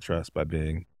from that trust by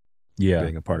being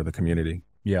a part of the community.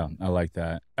 Yeah, I like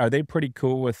that. Are they pretty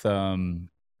cool with,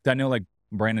 I know like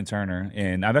Brandon Turner,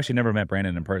 and I've actually never met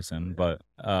Brandon in person, but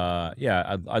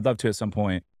I'd love to at some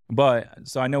point. But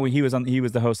so I know he was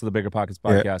the host of the Bigger Pockets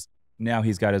podcast. Yeah. Now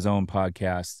he's got his own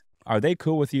podcast. Are they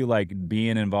cool with you like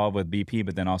being involved with BP,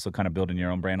 but then also kind of building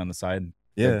your own brand on the side?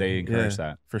 Yeah, they encourage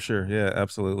that for sure. Yeah,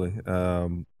 absolutely.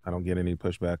 I don't get any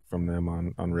pushback from them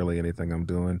on really anything I'm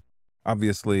doing.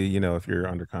 Obviously, if you're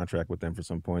under contract with them for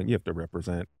some point, you have to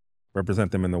represent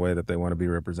them in the way that they want to be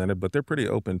represented. But they're pretty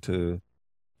open to,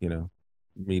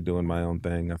 me doing my own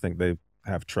thing. I think they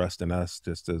have trust in us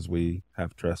just as we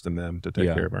have trust in them to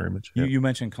take care of our image. You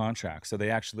mentioned contracts. So do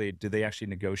they actually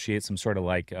negotiate some sort of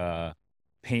like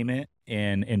payment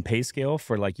and pay scale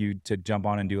for like you to jump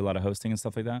on and do a lot of hosting and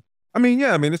stuff like that? I mean,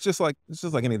 yeah, it's just like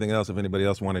anything else. If anybody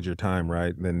else wanted your time,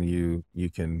 right, then you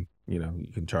can,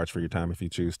 you can charge for your time if you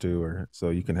choose to, or so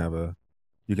you can have a,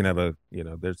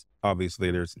 there's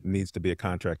needs to be a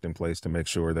contract in place to make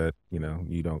sure that,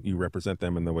 you represent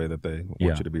them in the way that they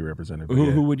want you to be represented.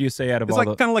 Who would you say out of it's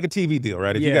all kind of like a TV deal,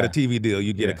 right? If you got a TV deal,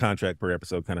 you get a contract per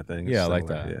episode kind of thing. Yeah, I like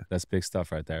that. Yeah. That's big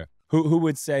stuff right there. Who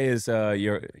would say is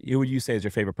who would you say is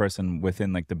your favorite person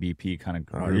within like the BP kind of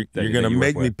group? You're gonna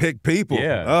make me pick people.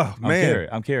 Yeah. Oh man,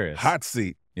 I'm curious. Hot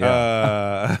seat.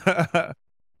 Yeah.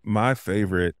 My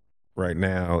favorite right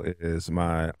now is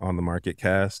my On the Market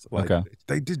cast. Like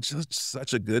they did just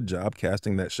such a good job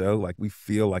casting that show. Like we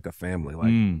feel like a family.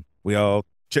 Like we all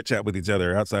chit chat with each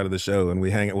other outside of the show, and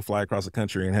we'll fly across the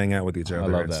country and hang out with each other. I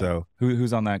love that. So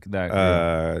who's on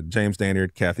that James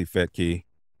Daniard, Kathy Fetke,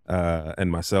 and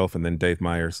myself, and then Dave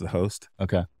Myers, the host.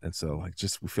 Okay. And so like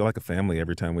we feel like a family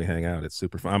every time we hang out. It's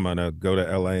super fun. I'm gonna go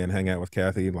to LA and hang out with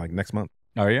Kathy like next month.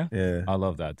 Are you? Yeah. I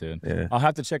love that, dude. Yeah. I'll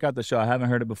have to check out the show. I haven't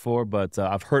heard it before, but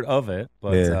I've heard of it.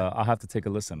 But I'll have to take a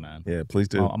listen, man. Yeah, please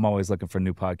do. I'm always looking for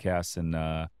new podcasts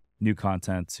and new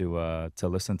content to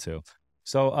listen to.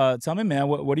 So tell me, man,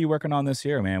 what are you working on this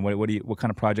year, man? What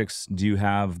kind of projects do you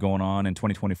have going on in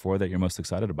 2024 that you're most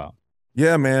excited about?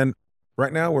 Yeah, man.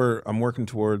 Right now I'm working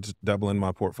towards doubling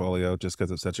my portfolio just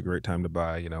because it's such a great time to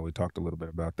buy. We talked a little bit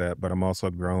about that, but I'm also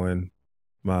growing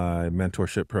my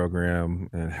mentorship program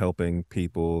and helping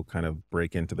people kind of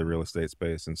break into the real estate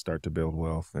space and start to build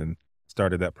wealth. And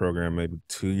started that program maybe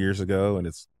 2 years ago, and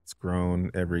it's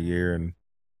grown every year. And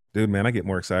dude, man, I get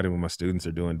more excited when my students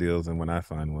are doing deals than when I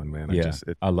find one, man.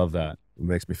 I love that. It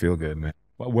makes me feel good, man.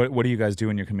 What do you guys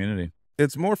do in your community?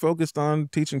 It's more focused on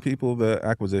teaching people the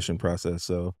acquisition process.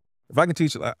 So if I can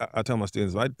teach, I tell my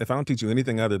students, if I don't teach you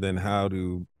anything other than how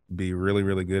to be really,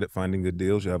 really good at finding good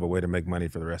deals, you have a way to make money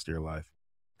for the rest of your life.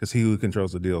 Because he who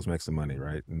controls the deals makes the money,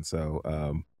 right? And so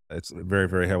it's very,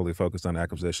 very heavily focused on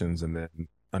acquisitions and then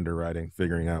underwriting,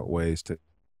 figuring out ways to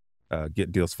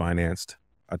get deals financed.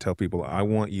 I tell people, I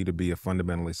want you to be a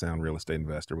fundamentally sound real estate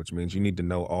investor, which means you need to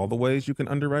know all the ways you can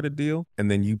underwrite a deal, and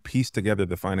then you piece together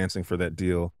the financing for that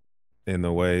deal in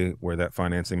the way where that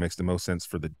financing makes the most sense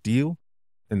for the deal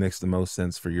and makes the most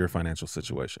sense for your financial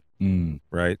situation,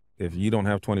 right? If you don't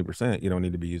have 20%, you don't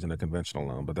need to be using a conventional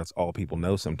loan, but that's all people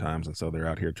know sometimes. And so they're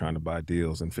out here trying to buy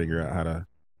deals and figure out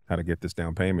how to get this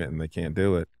down payment, and they can't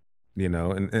do it. you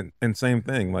know, and same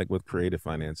thing, like with creative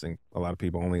financing. A lot of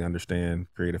people only understand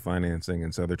creative financing,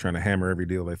 and so they're trying to hammer every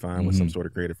deal they find with some sort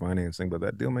of creative financing, but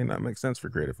that deal may not make sense for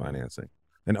creative financing.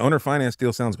 An owner finance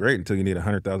deal sounds great until you need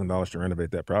 $100,000 to renovate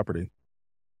that property.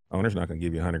 Owner's not going to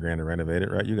give you 100 grand to renovate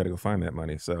it, right? You got to go find that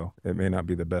money. So it may not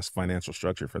be the best financial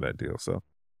structure for that deal. So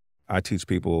I teach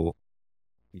people,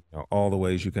 you know, all the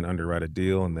ways you can underwrite a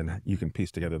deal, and then you can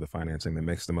piece together the financing that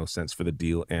makes the most sense for the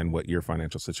deal and what your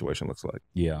financial situation looks like.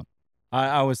 Yeah. I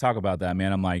always talk about that,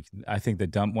 man. I'm like, I think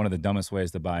one of the dumbest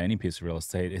ways to buy any piece of real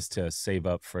estate is to save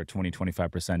up for 20,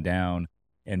 25% down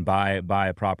and buy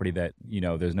a property that, you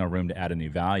know, there's no room to add any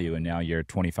value. And now your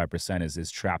 25% is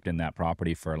trapped in that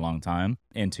property for a long time.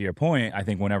 And to your point, I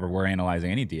think whenever we're analyzing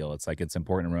any deal, it's like, it's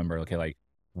important to remember, okay, like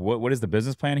what is the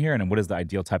business plan here? And what is the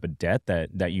ideal type of debt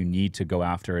that you need to go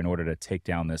after in order to take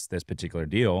down this particular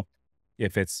deal?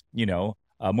 If it's, you know,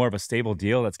 more of a stable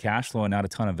deal that's cash flow and not a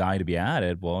ton of value to be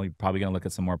added, well, you're probably going to look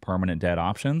at some more permanent debt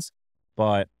options.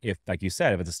 But if, like you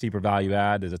said, if it's a steeper value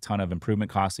add, there's a ton of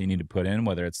improvement costs that you need to put in,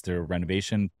 whether it's through a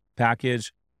renovation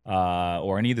package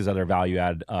or any of these other value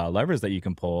add levers that you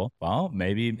can pull. Well,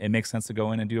 maybe it makes sense to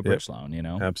go in and do a bridge loan, you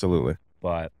know? Absolutely.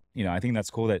 But you know, I think that's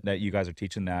cool that you guys are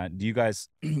teaching that. Do you guys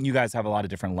have a lot of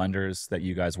different lenders that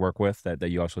you guys work with that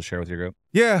you also share with your group?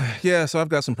 Yeah. So I've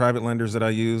got some private lenders that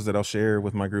I use that I'll share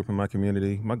with my group and my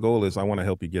community. My goal is I want to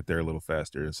help you get there a little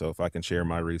faster. And so if I can share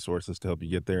my resources to help you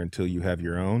get there until you have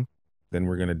your own, then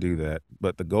we're going to do that.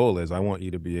 But the goal is I want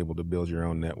you to be able to build your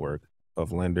own network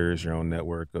of lenders, your own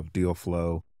network of deal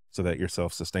flow so that you're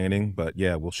self-sustaining. But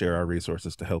yeah, we'll share our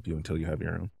resources to help you until you have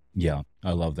your own. Yeah,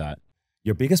 I love that.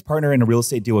 Your biggest partner in a real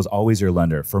estate deal is always your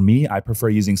lender. For me, I prefer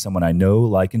using someone I know,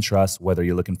 like, and trust, whether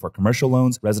you're looking for commercial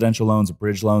loans, residential loans,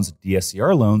 bridge loans,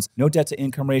 DSCR loans, no debt to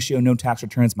income ratio, no tax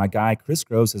returns. My guy, Chris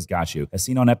Groves, has got you. As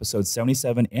seen on episode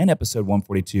 77 and episode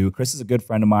 142, Chris is a good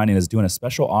friend of mine and is doing a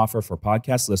special offer for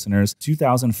podcast listeners,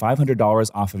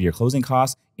 $2,500 off of your closing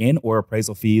costs and or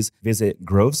appraisal fees. Visit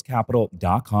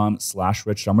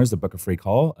grovescapital.com/Rich Summers to book a free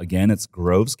call. Again, it's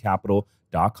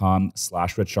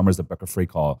grovescapital.com/Rich Summers to book a free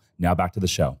call. Now back to the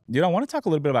show. Dude, I want to talk a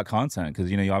little bit about content because,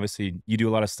 you know, you do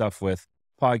a lot of stuff with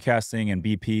podcasting and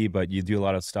BP, but you do a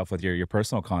lot of stuff with your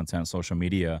personal content, social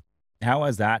media. How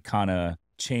has that kind of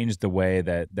changed the way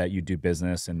that you do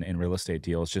business and real estate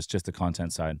deals, just the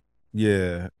content side?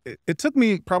 Yeah, it took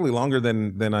me probably longer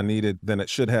than it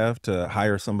should have to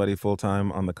hire somebody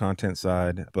full-time on the content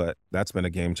side, but that's been a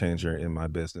game changer in my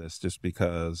business just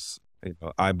because, you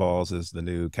know, eyeballs is the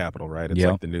new capital, right? It's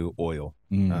like the new oil.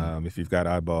 If you've got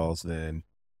eyeballs, then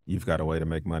you've got a way to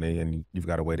make money and you've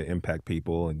got a way to impact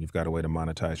people and you've got a way to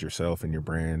monetize yourself and your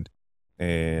brand.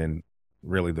 And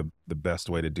really the best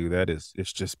way to do that is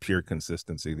it's just pure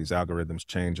consistency. These algorithms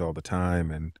change all the time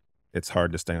and it's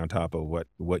hard to stay on top of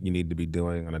what you need to be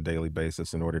doing on a daily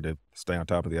basis in order to stay on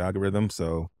top of the algorithm.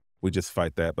 So we just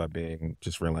fight that by being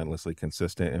just relentlessly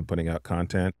consistent and putting out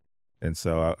content. And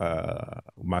so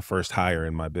my first hire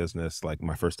in my business, like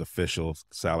my first official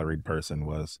salaried person,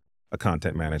 was a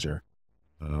content manager.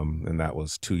 And that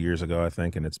was 2 years ago, I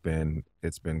think. And it's been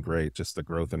great. Just the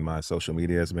growth in my social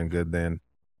media has been good then,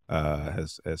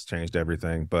 has changed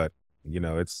everything. But, you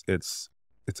know, it's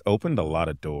opened a lot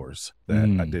of doors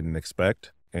that I didn't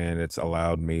expect. And it's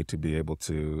allowed me to be able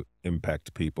to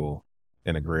impact people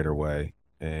in a greater way.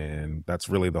 And that's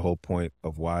really the whole point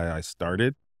of why I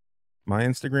started my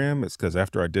Instagram. It's because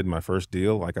after I did my first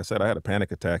deal, like I said, I had a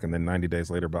panic attack. And then 90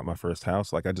 days later bought my first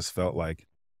house. Like I just felt like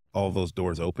all those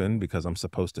doors open because I'm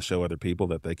supposed to show other people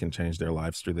that they can change their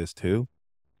lives through this too.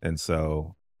 And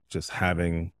so just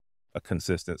having a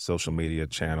consistent social media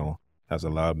channel has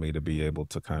allowed me to be able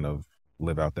to kind of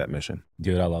live out that mission.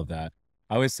 Dude, I love that.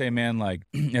 I always say, man, like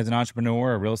as an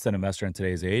entrepreneur, a real estate investor in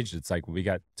today's age, it's like we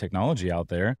got technology out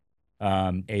there.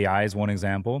 AI is one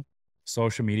example.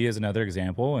 Social media is another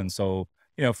example. And so,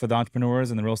 you know, for the entrepreneurs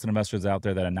and the real estate investors out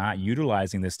there that are not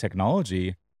utilizing this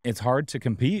technology, it's hard to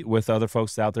compete with other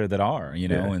folks out there that are, you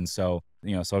know? And so,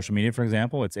 you know, social media, for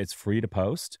example, it's free to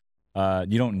post.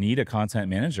 You don't need a content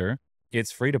manager.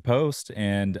 It's free to post.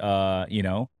 And, you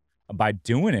know, by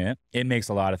doing it, it makes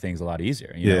a lot of things a lot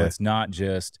easier. You know, it's not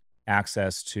just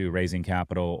access to raising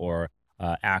capital or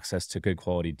access to good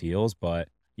quality deals, but,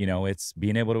 you know, it's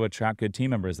being able to attract good team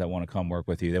members that want to come work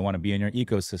with you. They want to be in your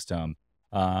ecosystem.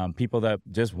 People that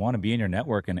just want to be in your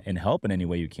network and help in any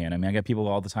way you can. I mean, I get people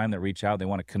all the time that reach out. They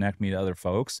want to connect me to other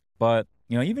folks, but,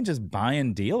 you know, even just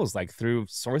buying deals like through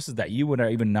sources that you would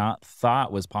have even not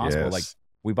thought was possible. Like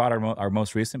we bought our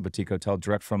most recent boutique hotel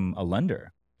direct from a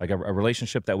lender, like a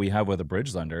relationship that we have with a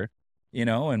bridge lender, you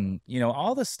know, and, you know,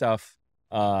 all this stuff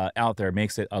out there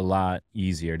makes it a lot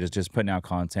easier just putting out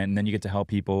content. And then you get to help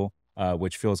people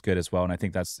which feels good as well. And I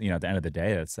think that's, at the end of the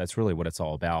day, that's really what it's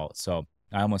all about. So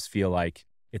I almost feel like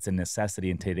it's a necessity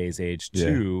in today's age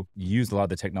to use a lot of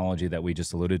the technology that we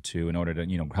just alluded to in order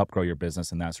to, help grow your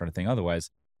business and that sort of thing. Otherwise,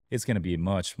 it's going to be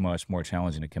much, much more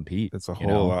challenging to compete. It's a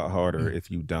whole lot harder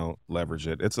if you don't leverage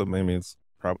it. It's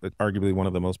probably arguably one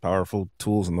of the most powerful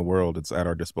tools in the world. It's at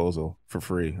our disposal for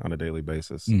free on a daily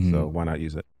basis. So why not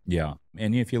use it? Yeah.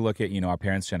 And if you look at, our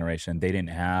parents' generation, they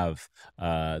didn't have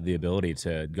the ability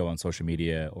to go on social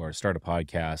media or start a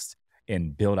podcast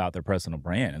and build out their personal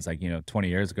brand. It's like, 20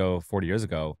 years ago, 40 years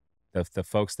ago, the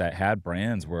folks that had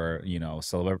brands were,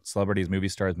 celebrities, movie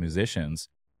stars, musicians,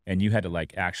 and you had to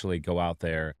like actually go out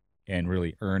there and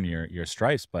really earn your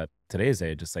stripes. But today's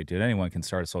age, it's like, dude, anyone can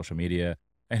start a social media.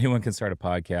 Anyone can start a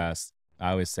podcast.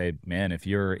 I always say, man, if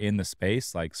you're in the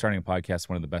space, like starting a podcast is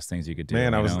one of the best things you could do.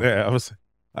 Man, I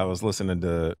was listening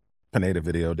to Pineda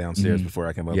video downstairs before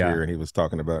I came up here, and he was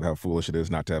talking about how foolish it is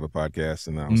not to have a podcast.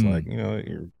 And I was like,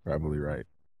 you're probably right.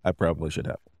 I probably should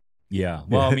have. Yeah.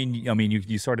 Well, I mean,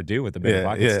 you sort of do with the big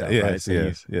pocket stuff, right? So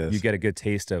you get a good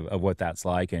taste of what that's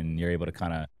like, and you're able to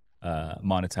kind of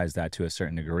monetize that to a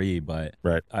certain degree. But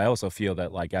I also feel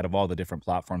that like out of all the different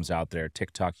platforms out there,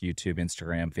 TikTok, YouTube,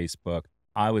 Instagram, Facebook,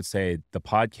 I would say the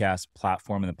podcast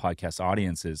platform and the podcast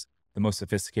audience is the most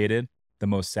sophisticated, the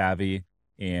most savvy,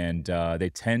 and they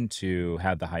tend to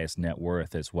have the highest net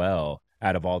worth as well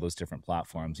out of all those different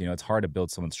platforms. It's hard to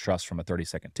build someone's trust from a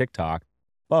 30-second TikTok,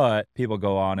 but people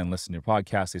go on and listen to your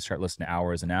podcast. They start listening to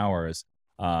hours and hours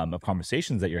of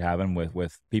conversations that you're having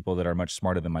with people that are much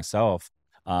smarter than myself.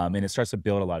 And it starts to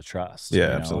build a lot of trust. Yeah,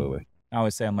 absolutely. I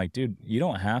always say, I'm like, dude, you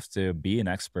don't have to be an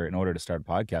expert in order to start a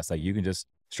podcast. Like you can just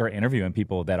start interviewing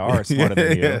people that are smarter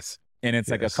than you. And it's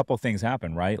like a couple things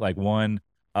happen, right? Like one,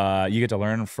 you get to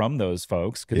learn from those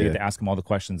folks because you get to ask them all the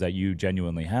questions that you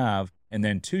genuinely have. And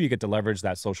then two, you get to leverage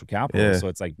that social capital. So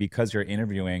it's like, because you're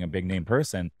interviewing a big name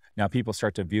person, now people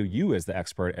start to view you as the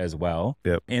expert as well.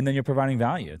 And then you're providing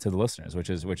value to the listeners, which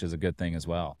is a good thing as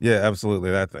well. Yeah,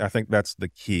 absolutely. I think that's the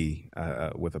key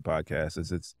with a podcast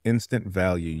is it's instant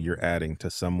value you're adding to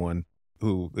someone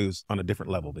who is on a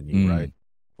different level than you, right?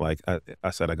 Like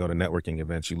I said, I go to networking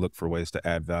events, you look for ways to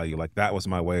add value. Like that was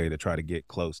my way to try to get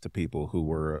close to people who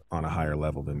were on a higher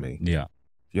level than me. Yeah.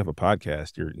 If you have a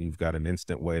podcast, you've got an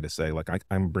instant way to say like,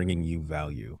 I'm bringing you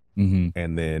value.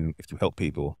 And then if you help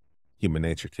people, human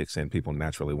nature kicks in. People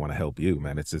naturally want to help you,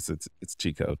 man. It's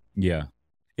cheat code. Yeah,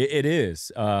 it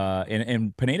is.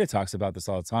 And Pineda talks about this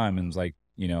all the time. And it's like,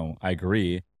 I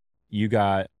agree. You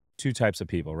got two types of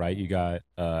people, right? You got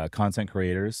content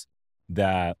creators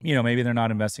that, maybe they're not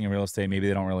investing in real estate. Maybe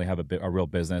they don't really have a real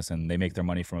business and they make their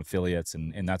money from affiliates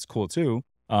and that's cool too.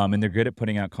 And they're good at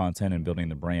putting out content and building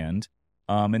the brand.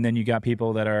 And then you got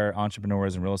people that are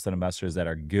entrepreneurs and real estate investors that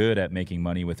are good at making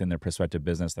money within their prospective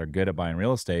business. They're good at buying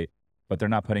real estate, but they're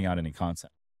not putting out any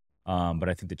content. But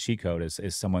I think the cheat code is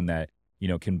someone that,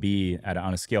 can be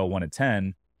on a scale of 1 to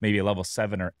 10, maybe a level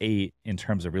 7 or 8 in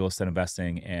terms of real estate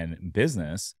investing and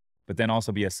business, but then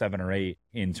also be a 7 or 8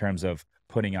 in terms of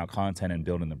putting out content and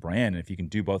building the brand. And if you can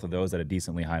do both of those at a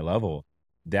decently high level,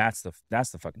 that's the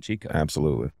fucking cheat code.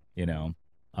 Absolutely.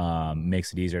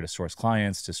 Makes it easier to source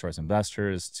clients, to source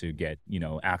investors, to get,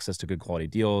 access to good quality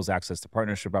deals, access to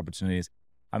partnership opportunities.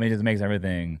 I mean, it just makes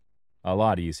everything a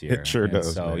lot easier. It sure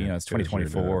does. So, man. It's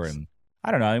 2024 and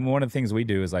I don't know. I mean, one of the things we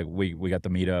do is like, we got the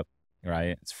meetup,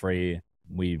 right? It's free.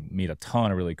 We meet a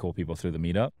ton of really cool people through the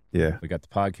meetup. Yeah. We got the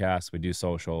podcast, we do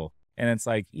social, and it's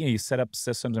like, you set up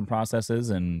systems and processes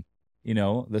and,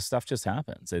 the stuff just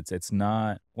happens. It's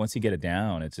not, once you get it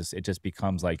down, it just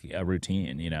becomes like a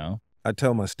routine, I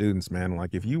tell my students, man,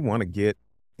 like if you want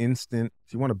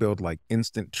to build like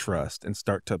instant trust and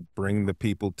start to bring the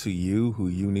people to you who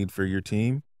you need for your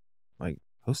team, like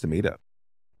host a meetup.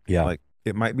 Yeah. Like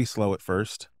it might be slow at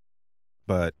first,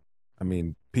 but I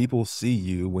mean, people see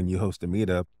you when you host a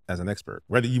meetup as an expert,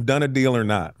 whether you've done a deal or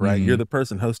not, right? You're the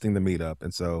person hosting the meetup.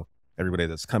 And so everybody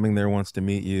that's coming there wants to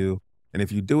meet you. And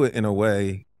if you do it in a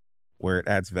way where it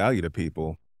adds value to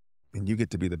people, then you get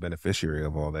to be the beneficiary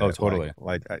of all that. Oh, totally.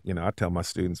 Like I tell my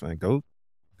students, man,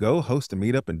 go host a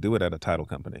meetup and do it at a title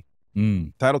company.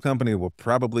 Title company will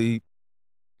probably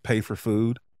pay for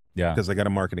food. Yeah. Because they got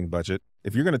a marketing budget.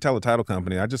 If you're going to tell a title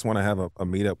company, I just want to have a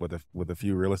meetup with a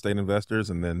few real estate investors,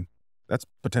 and then that's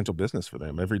potential business for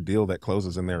them. Every deal that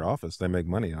closes in their office, they make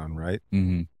money on, right?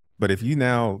 But if you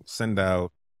now send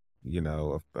out,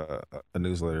 a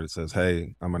newsletter that says,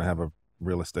 hey, I'm going to have a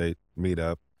real estate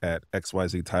meetup at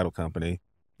XYZ title company,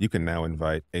 you can now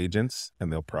invite agents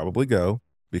and they'll probably go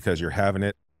because you're having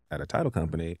it at a title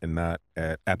company and not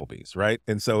at Applebee's, right?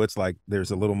 And so it's like there's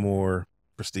a little more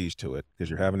prestige to it because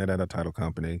you're having it at a title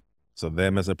company. So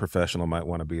them as a professional might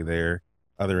want to be there.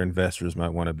 Other investors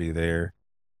might want to be there.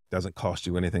 Doesn't cost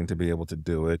you anything to be able to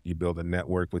do it. You build a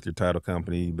network with your title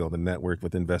company. You build a network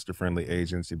with investor-friendly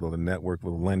agents. You build a network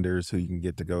with lenders who you can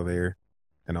get to go there.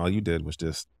 And all you did was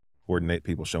just coordinate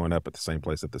people showing up at the same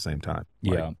place at the same time.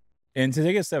 Yeah. And to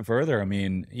take it a step further, I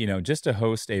mean, just to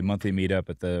host a monthly meetup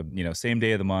at the, same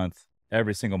day of the month,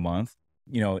 every single month,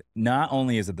 not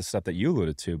only is it the stuff that you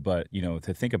alluded to, but,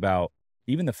 to think about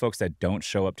even the folks that don't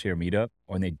show up to your meetup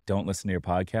or they don't listen to your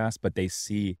podcast, but they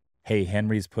see, hey,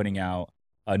 Henry's putting out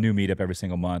a new meetup every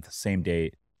single month, same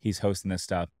date. He's hosting this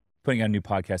stuff, putting out a new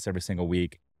podcast every single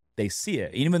week. They see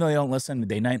it. Even though they don't listen,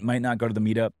 they might not go to the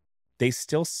meetup. They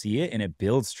still see it, and it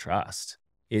builds trust.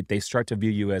 They start to view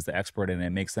you as the expert, and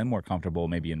it makes them more comfortable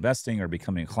maybe investing or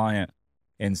becoming a client.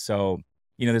 And so,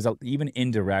 there's even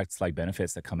indirect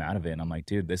benefits that come out of it. And I'm like,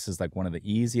 dude, this is one of the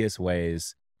easiest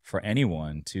ways for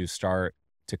anyone to start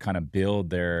to kind of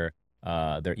build their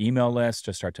email list,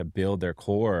 to start to build their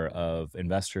core of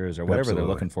investors or whatever they're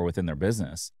looking for within their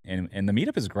business. And the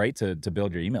meetup is great to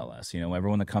build your email list.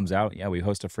 Everyone that comes out, we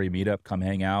host a free meetup, come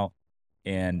hang out.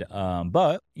 And,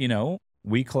 but,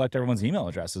 we collect everyone's email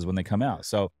addresses when they come out.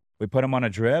 So we put them on a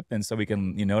drip, and so we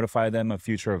can notify them of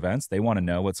future events. They want to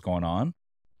know what's going on.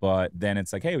 But then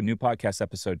it's like, hey, a new podcast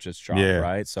episode just dropped,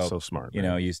 right? So smart.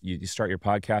 You start your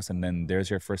podcast, and then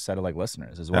there's your first set of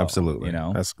listeners as well. Absolutely.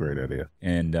 That's a great idea.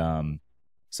 And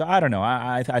so I don't know.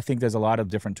 I think there's a lot of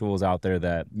different tools out there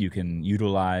that you can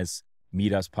utilize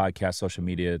Meetups, podcast, social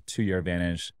media to your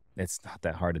advantage. It's not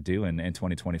that hard to do in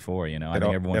 2024. I think everyone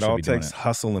should be doing it. It all takes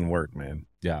hustle and work, man.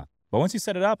 Yeah. But once you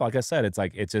set it up, like I said, it's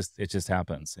it just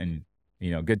happens. And,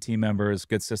 good team members,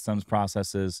 good systems,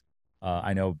 processes.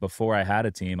 I know before I had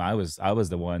a team, I was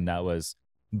the one that was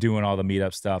doing all the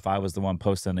meetup stuff. I was the one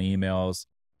posting the emails,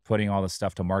 putting all the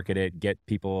stuff to market it, get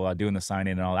people doing the sign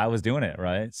in and all. I was doing it,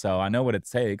 right? So I know what it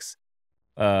takes.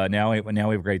 Now we have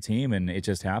a great team, and it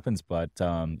just happens. But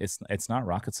it's not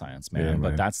rocket science, man.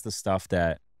 But that's the stuff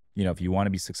that, if you want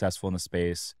to be successful in the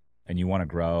space and you want to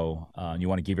grow, you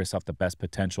want to give yourself the best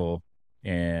potential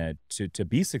and to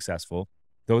be successful,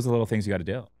 those are the little things you got to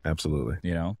do. Absolutely.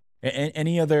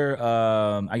 Any other,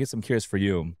 I guess I'm curious for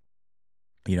you,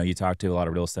 you talk to a lot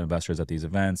of real estate investors at these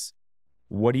events.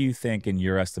 What do you think, in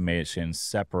your estimation,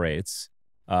 separates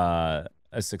a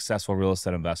successful real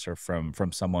estate investor from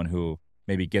someone who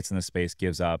maybe gets in the space,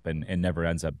 gives up, and never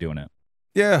ends up doing it?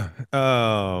 Yeah.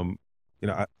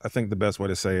 I think the best way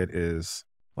to say it is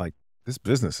this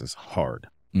business is hard.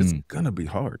 It's going to be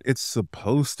hard. It's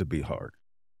supposed to be hard,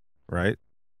 right?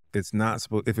 It's not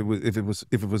supposed, if it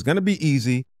was going to be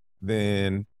easy,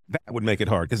 then that would make it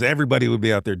hard, because everybody would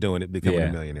be out there doing it, becoming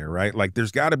a millionaire, right? There's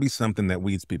got to be something that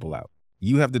weeds people out.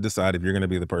 You have to decide if you're going to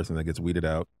be the person that gets weeded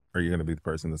out, or you're going to be the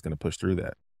person that's going to push through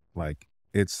that.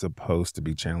 It's supposed to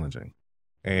be challenging.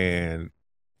 And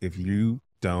if you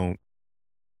don't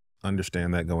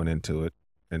understand that going into it,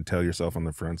 and tell yourself on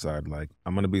the front side,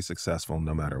 I'm going to be successful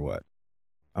no matter what.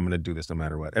 I'm going to do this no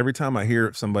matter what. Every time I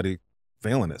hear somebody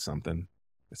failing at something,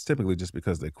 it's typically just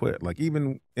because they quit.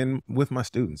 Even with my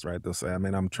students, right? They'll say,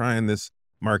 I'm trying this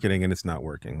marketing and it's not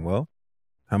working. Well,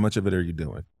 how much of it are you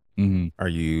doing? Mm-hmm. Are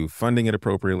you funding it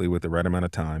appropriately with the right amount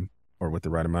of time or with the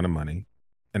right amount of money?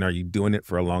 And are you doing it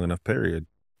for a long enough period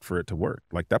for it to work?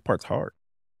 That part's hard,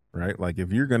 right?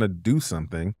 If you're going to do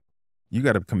something, you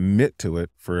got to commit to it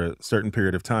for a certain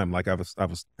period of time. I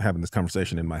was having this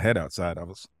conversation in my head outside. I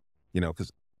was,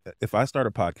 because if I start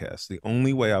a podcast, the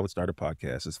only way I would start a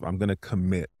podcast is if I'm going to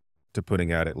commit to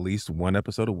putting out at least one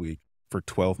episode a week for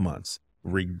 12 months,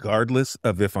 regardless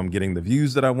of if I'm getting the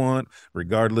views that I want,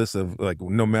 regardless of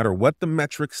no matter what the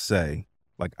metrics say,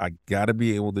 I got to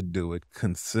be able to do it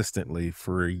consistently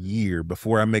for a year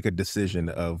before I make a decision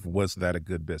of, was that a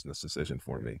good business decision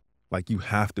for me? You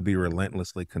have to be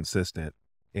relentlessly consistent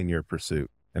in your pursuit.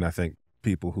 And I think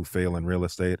people who fail in real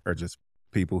estate are just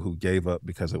people who gave up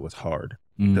because it was hard,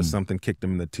 because something kicked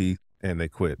them in the teeth and they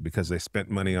quit, because they spent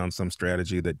money on some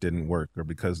strategy that didn't work, or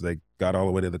because they got all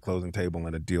the way to the closing table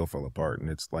and a deal fell apart. And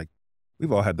it's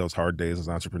we've all had those hard days as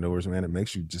entrepreneurs, man. It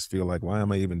makes you just feel why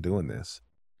am I even doing this?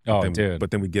 Dude.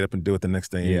 But then we get up and do it the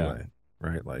next day anyway,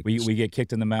 right? We get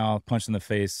kicked in the mouth, punched in the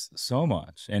face so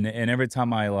much. And every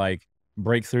time I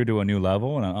break through to a new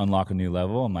level and unlock a new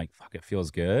level, I'm like, fuck, it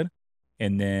feels good.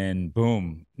 And then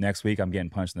boom, next week I'm getting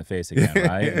punched in the face again,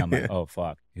 right? And I'm like, oh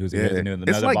fuck, here's another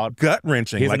it's gut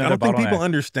wrenching. I don't think people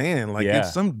understand.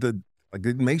 It's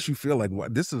it makes you feel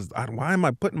what this is. Why am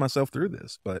I putting myself through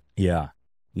this? But you got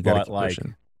to keep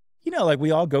pushing.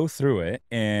 We all go through it,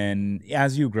 and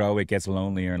as you grow, it gets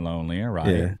lonelier and lonelier, right?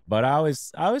 Yeah. But I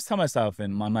always tell myself,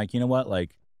 and I'm like, you know what,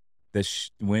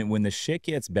 when the shit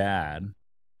gets bad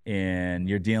and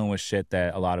you're dealing with shit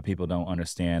that a lot of people don't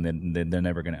understand and they're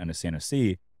never going to understand or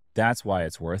see, that's why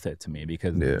it's worth it to me,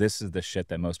 because this is the shit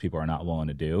that most people are not willing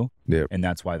to do. And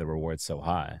that's why the reward's so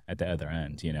high at the other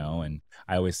end, you know? And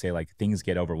I always say, like, things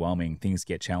get overwhelming, things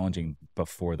get challenging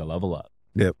before the level up.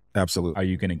 Yep, absolutely. Are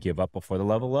you going to give up before the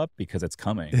level up? Because it's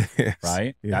coming,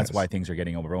 right? Yes. That's why things are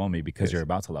getting overwhelming, because you're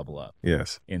about to level up.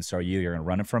 Yes. And so you're either going to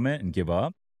run from it and give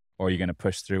up, or you're going to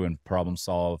push through and problem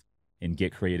solve and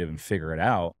get creative and figure it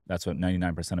out. That's what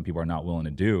 99% of people are not willing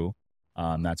to do.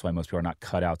 That's why most people are not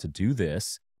cut out to do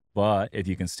this. But if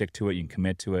you can stick to it, you can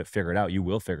commit to it, figure it out, you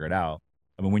will figure it out.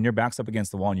 I mean, when your back's up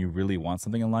against the wall and you really want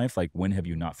something in life, like, when have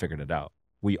you not figured it out?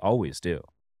 We always do.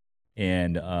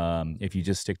 And if you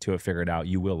just stick to it, figure it out,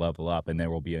 you will level up, and there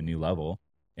will be a new level.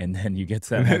 And then you get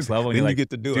to that next level, and you're like, you get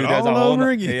to do it all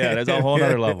over again. Yeah, there's a whole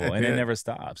other level, and it never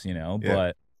stops, you know?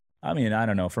 But I mean, I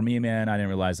don't know. For me, man, I didn't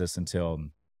realize this until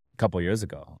a couple of years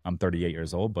ago. I'm 38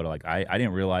 years old, but like I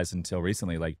didn't realize until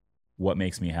recently, like, what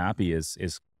makes me happy is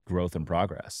growth and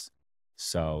progress.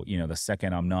 So, you know, the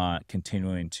second I'm not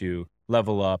continuing to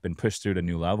level up and push through to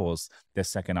new levels, the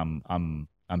second I'm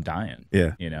dying.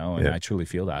 You know, and I truly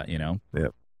feel that, you know? Yeah.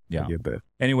 I get that.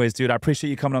 Anyways, dude, I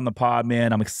appreciate you coming on the pod,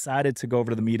 man. I'm excited to go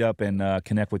over to the meetup and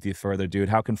connect with you further, dude.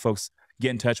 How can folks get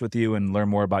in touch with you and learn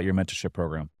more about your mentorship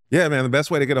program? Yeah, man, the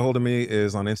best way to get a hold of me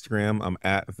is on Instagram. I'm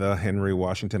at the Henry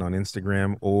Washington on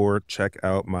Instagram, or check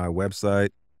out my website.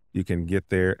 You can get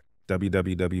there,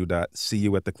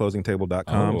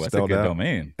 www.seeyouattheclosingtable.com. Oh, that's a good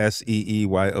domain.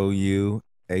 SEEYOUAT,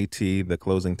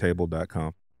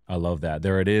 theclosingtable.com. I love that.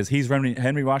 There it is. He's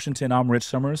Henry Washington. I'm Rich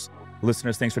Summers.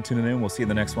 Listeners, thanks for tuning in. We'll see you in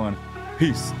the next one.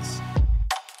 Peace.